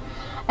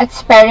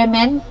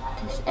experiment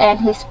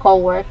and his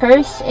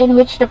co-workers, in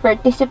which the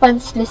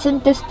participants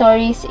listen to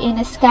stories in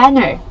a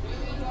scanner.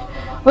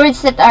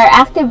 Words that are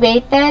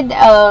activated,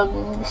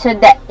 so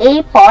the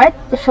A part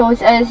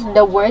shows us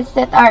the words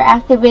that are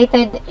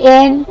activated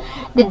in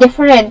the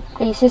different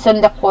places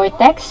on the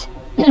cortex,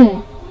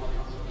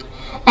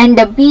 and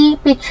the B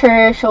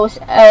picture shows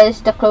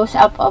us the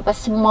close-up of a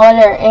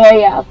smaller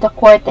area of the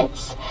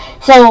cortex.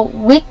 So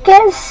we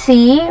can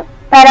see,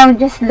 parang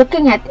just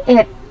looking at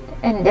it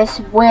in this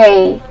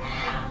way,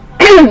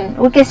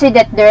 we can see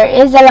that there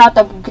is a lot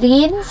of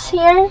greens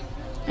here.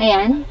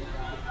 Ayan.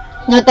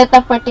 Note that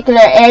a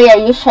particular area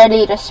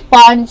usually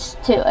responds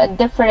to a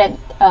different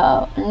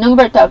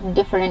number of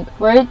different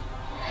words,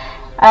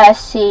 as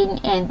seen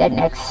in the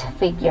next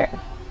figure.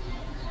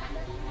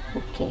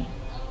 Okay.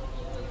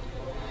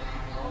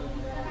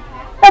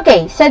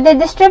 Okay, so the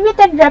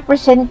distributed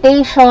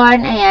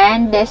representation,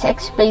 ayan, this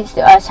explains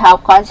to us how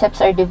concepts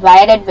are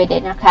divided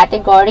within a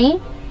category.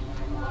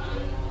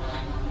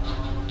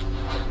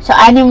 So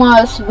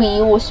animals,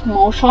 we use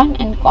motion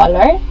and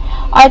color.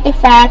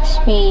 Artifacts,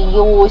 we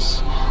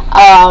use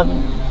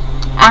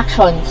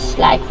actions,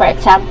 like for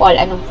example,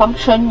 anong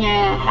function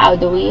niya, how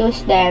do we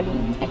use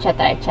them,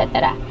 etc.,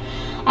 etc.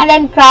 And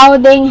then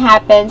crowding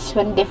happens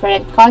when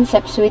different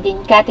concepts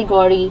within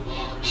category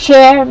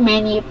share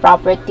many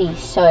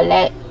properties. So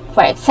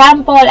for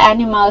example,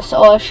 animals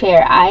all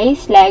share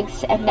eyes,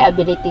 legs, and the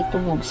ability to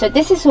move. So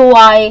this is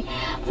why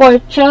for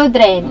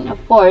children,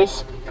 of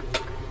course,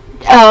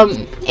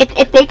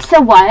 it takes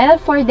a while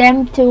for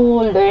them to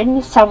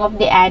learn some of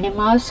the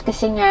animals,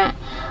 kasi nga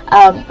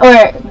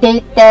or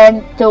they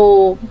tend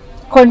to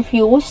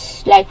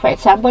confuse. Like for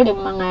example,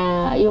 yung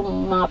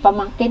mga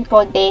pamangkin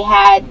ko, they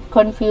had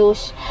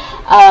confused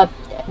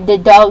the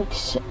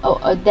dogs,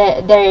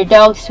 their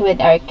dogs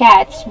with our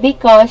cats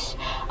because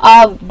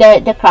of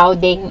the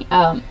crowding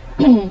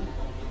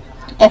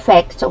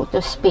effect, so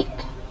to speak.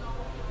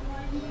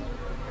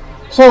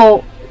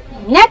 So,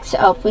 next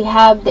up, we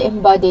have the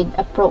embodied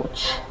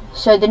approach.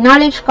 So, the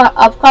knowledge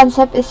of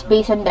concept is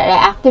based on the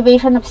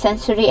activation of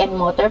sensory and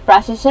motor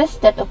processes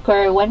that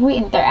occur when we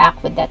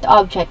interact with that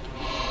object.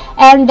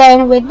 And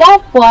then with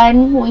that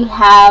one, we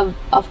have,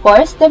 of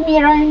course, the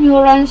mirror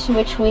neurons,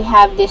 which we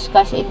have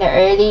discussed in the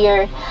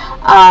earlier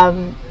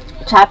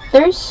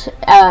chapters.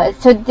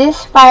 So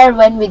this fire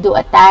when we do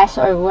a task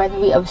or when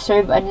we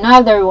observe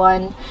another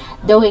one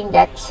doing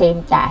that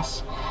same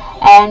task.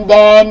 And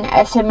then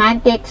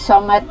semantic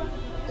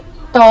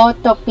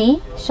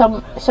somatotopy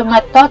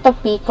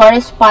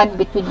correspond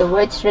between the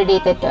words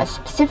related to a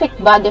specific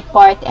body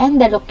part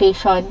and the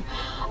location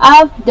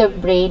of the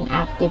brain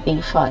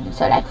activation.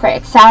 So like for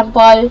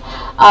example,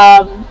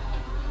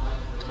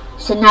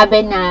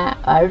 sinabi na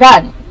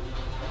run.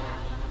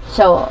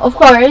 So of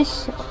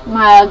course,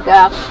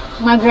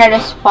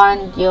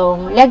 magre-respond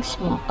yung legs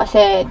mo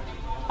kasi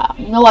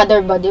no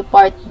other body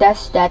part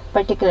does that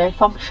particular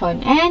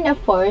function. And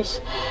of course,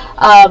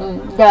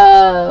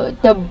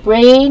 the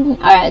brain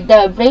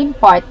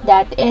part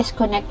that is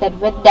connected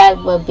with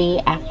that will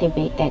be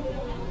activated.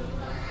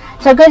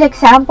 So a good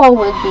example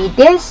would be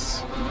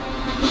this.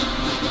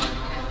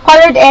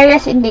 Colored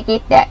areas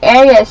indicate the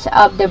areas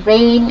of the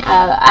brain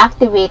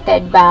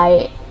activated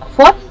by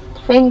foot,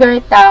 finger,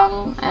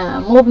 tongue,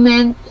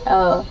 movement,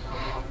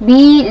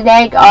 B,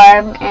 leg,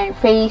 arm, and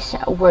face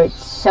words.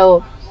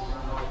 So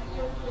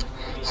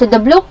the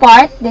blue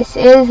part, this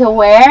is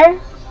where,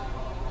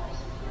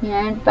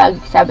 yan, pag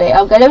sabi,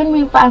 galawin mo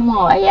yung paa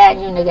mo, ayan,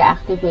 yung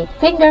nag-activate.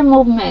 Finger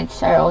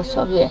movements are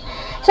also here.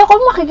 So, kung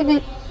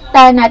makikita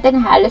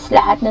natin, halos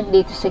lahat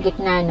nandito sa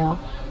gitna,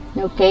 no?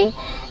 Okay?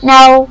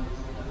 Now,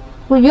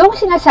 yung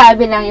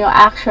sinasabi lang yung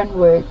action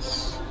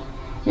words,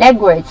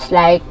 leg words,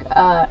 like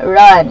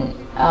run,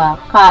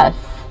 calf,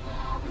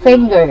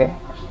 finger,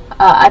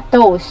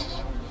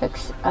 toes,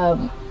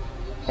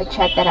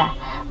 etc.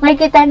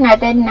 Makikita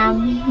natin na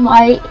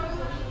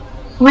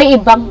may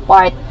ibang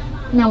part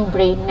ng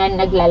brain na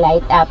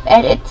nagla-light up,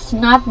 and it's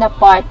not the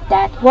part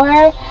that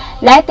were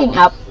lighting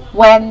up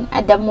when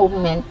the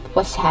movement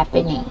was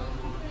happening.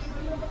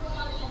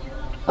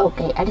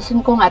 Okay,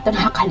 alisin ko nga ito,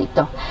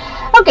 nakakalito.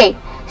 Okay,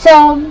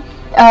 so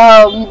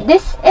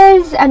this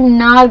is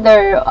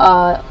another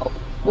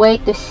way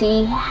to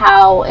see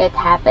how it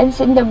happens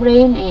in the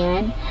brain.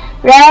 And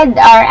red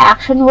are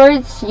action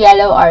words,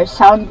 yellow are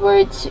sound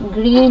words,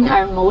 green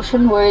are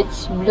motion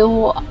words,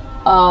 blue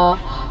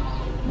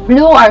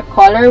are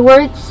color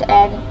words,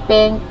 and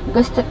pink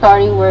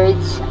gustatory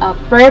words,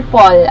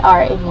 purple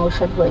are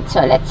emotion words.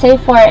 So let's say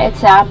for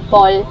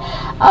example,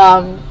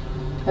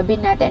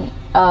 sabihin natin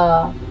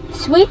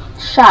sweet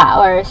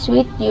siya, or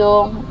sweet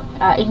yung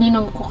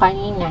ininom ko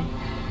kanina.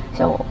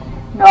 So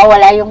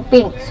nawawala yung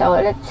pink. So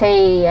let's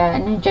say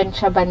nandyan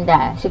siya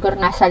banda, siguro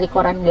nasa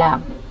likuran lang.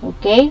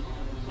 Okay,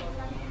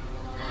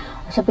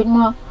 sabihin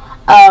mo,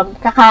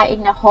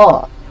 kakain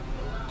ako,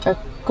 or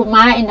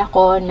kumain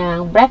ako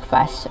ng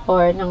breakfast,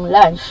 or ng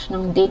lunch,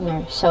 ng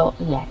dinner. So,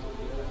 yan.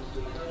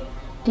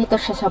 Dito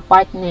siya sa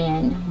part na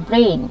yan,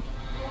 brain.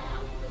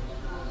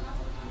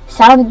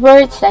 Sound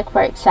words, like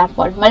for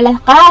example,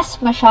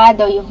 malakas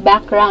masyado yung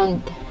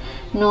background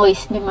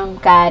noise ni Ma'am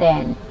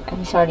Karen.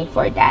 I'm sorry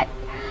for that.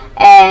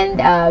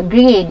 And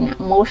green,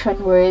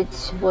 motion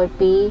words would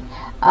be,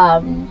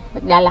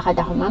 maglalakad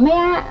ako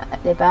mamaya,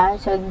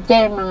 diba? So,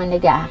 dyan mga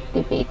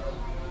nag-activate.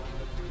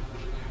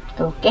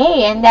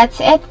 Okay, and that's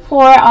it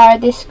for our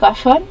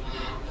discussion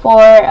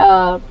for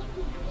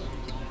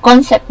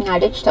concept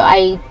knowledge. So,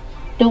 I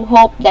do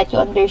hope that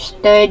you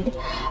understood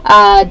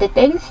the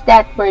things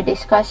that were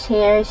discussed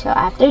here. So,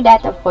 after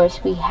that, of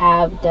course, we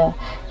have the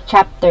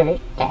chapter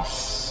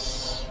test.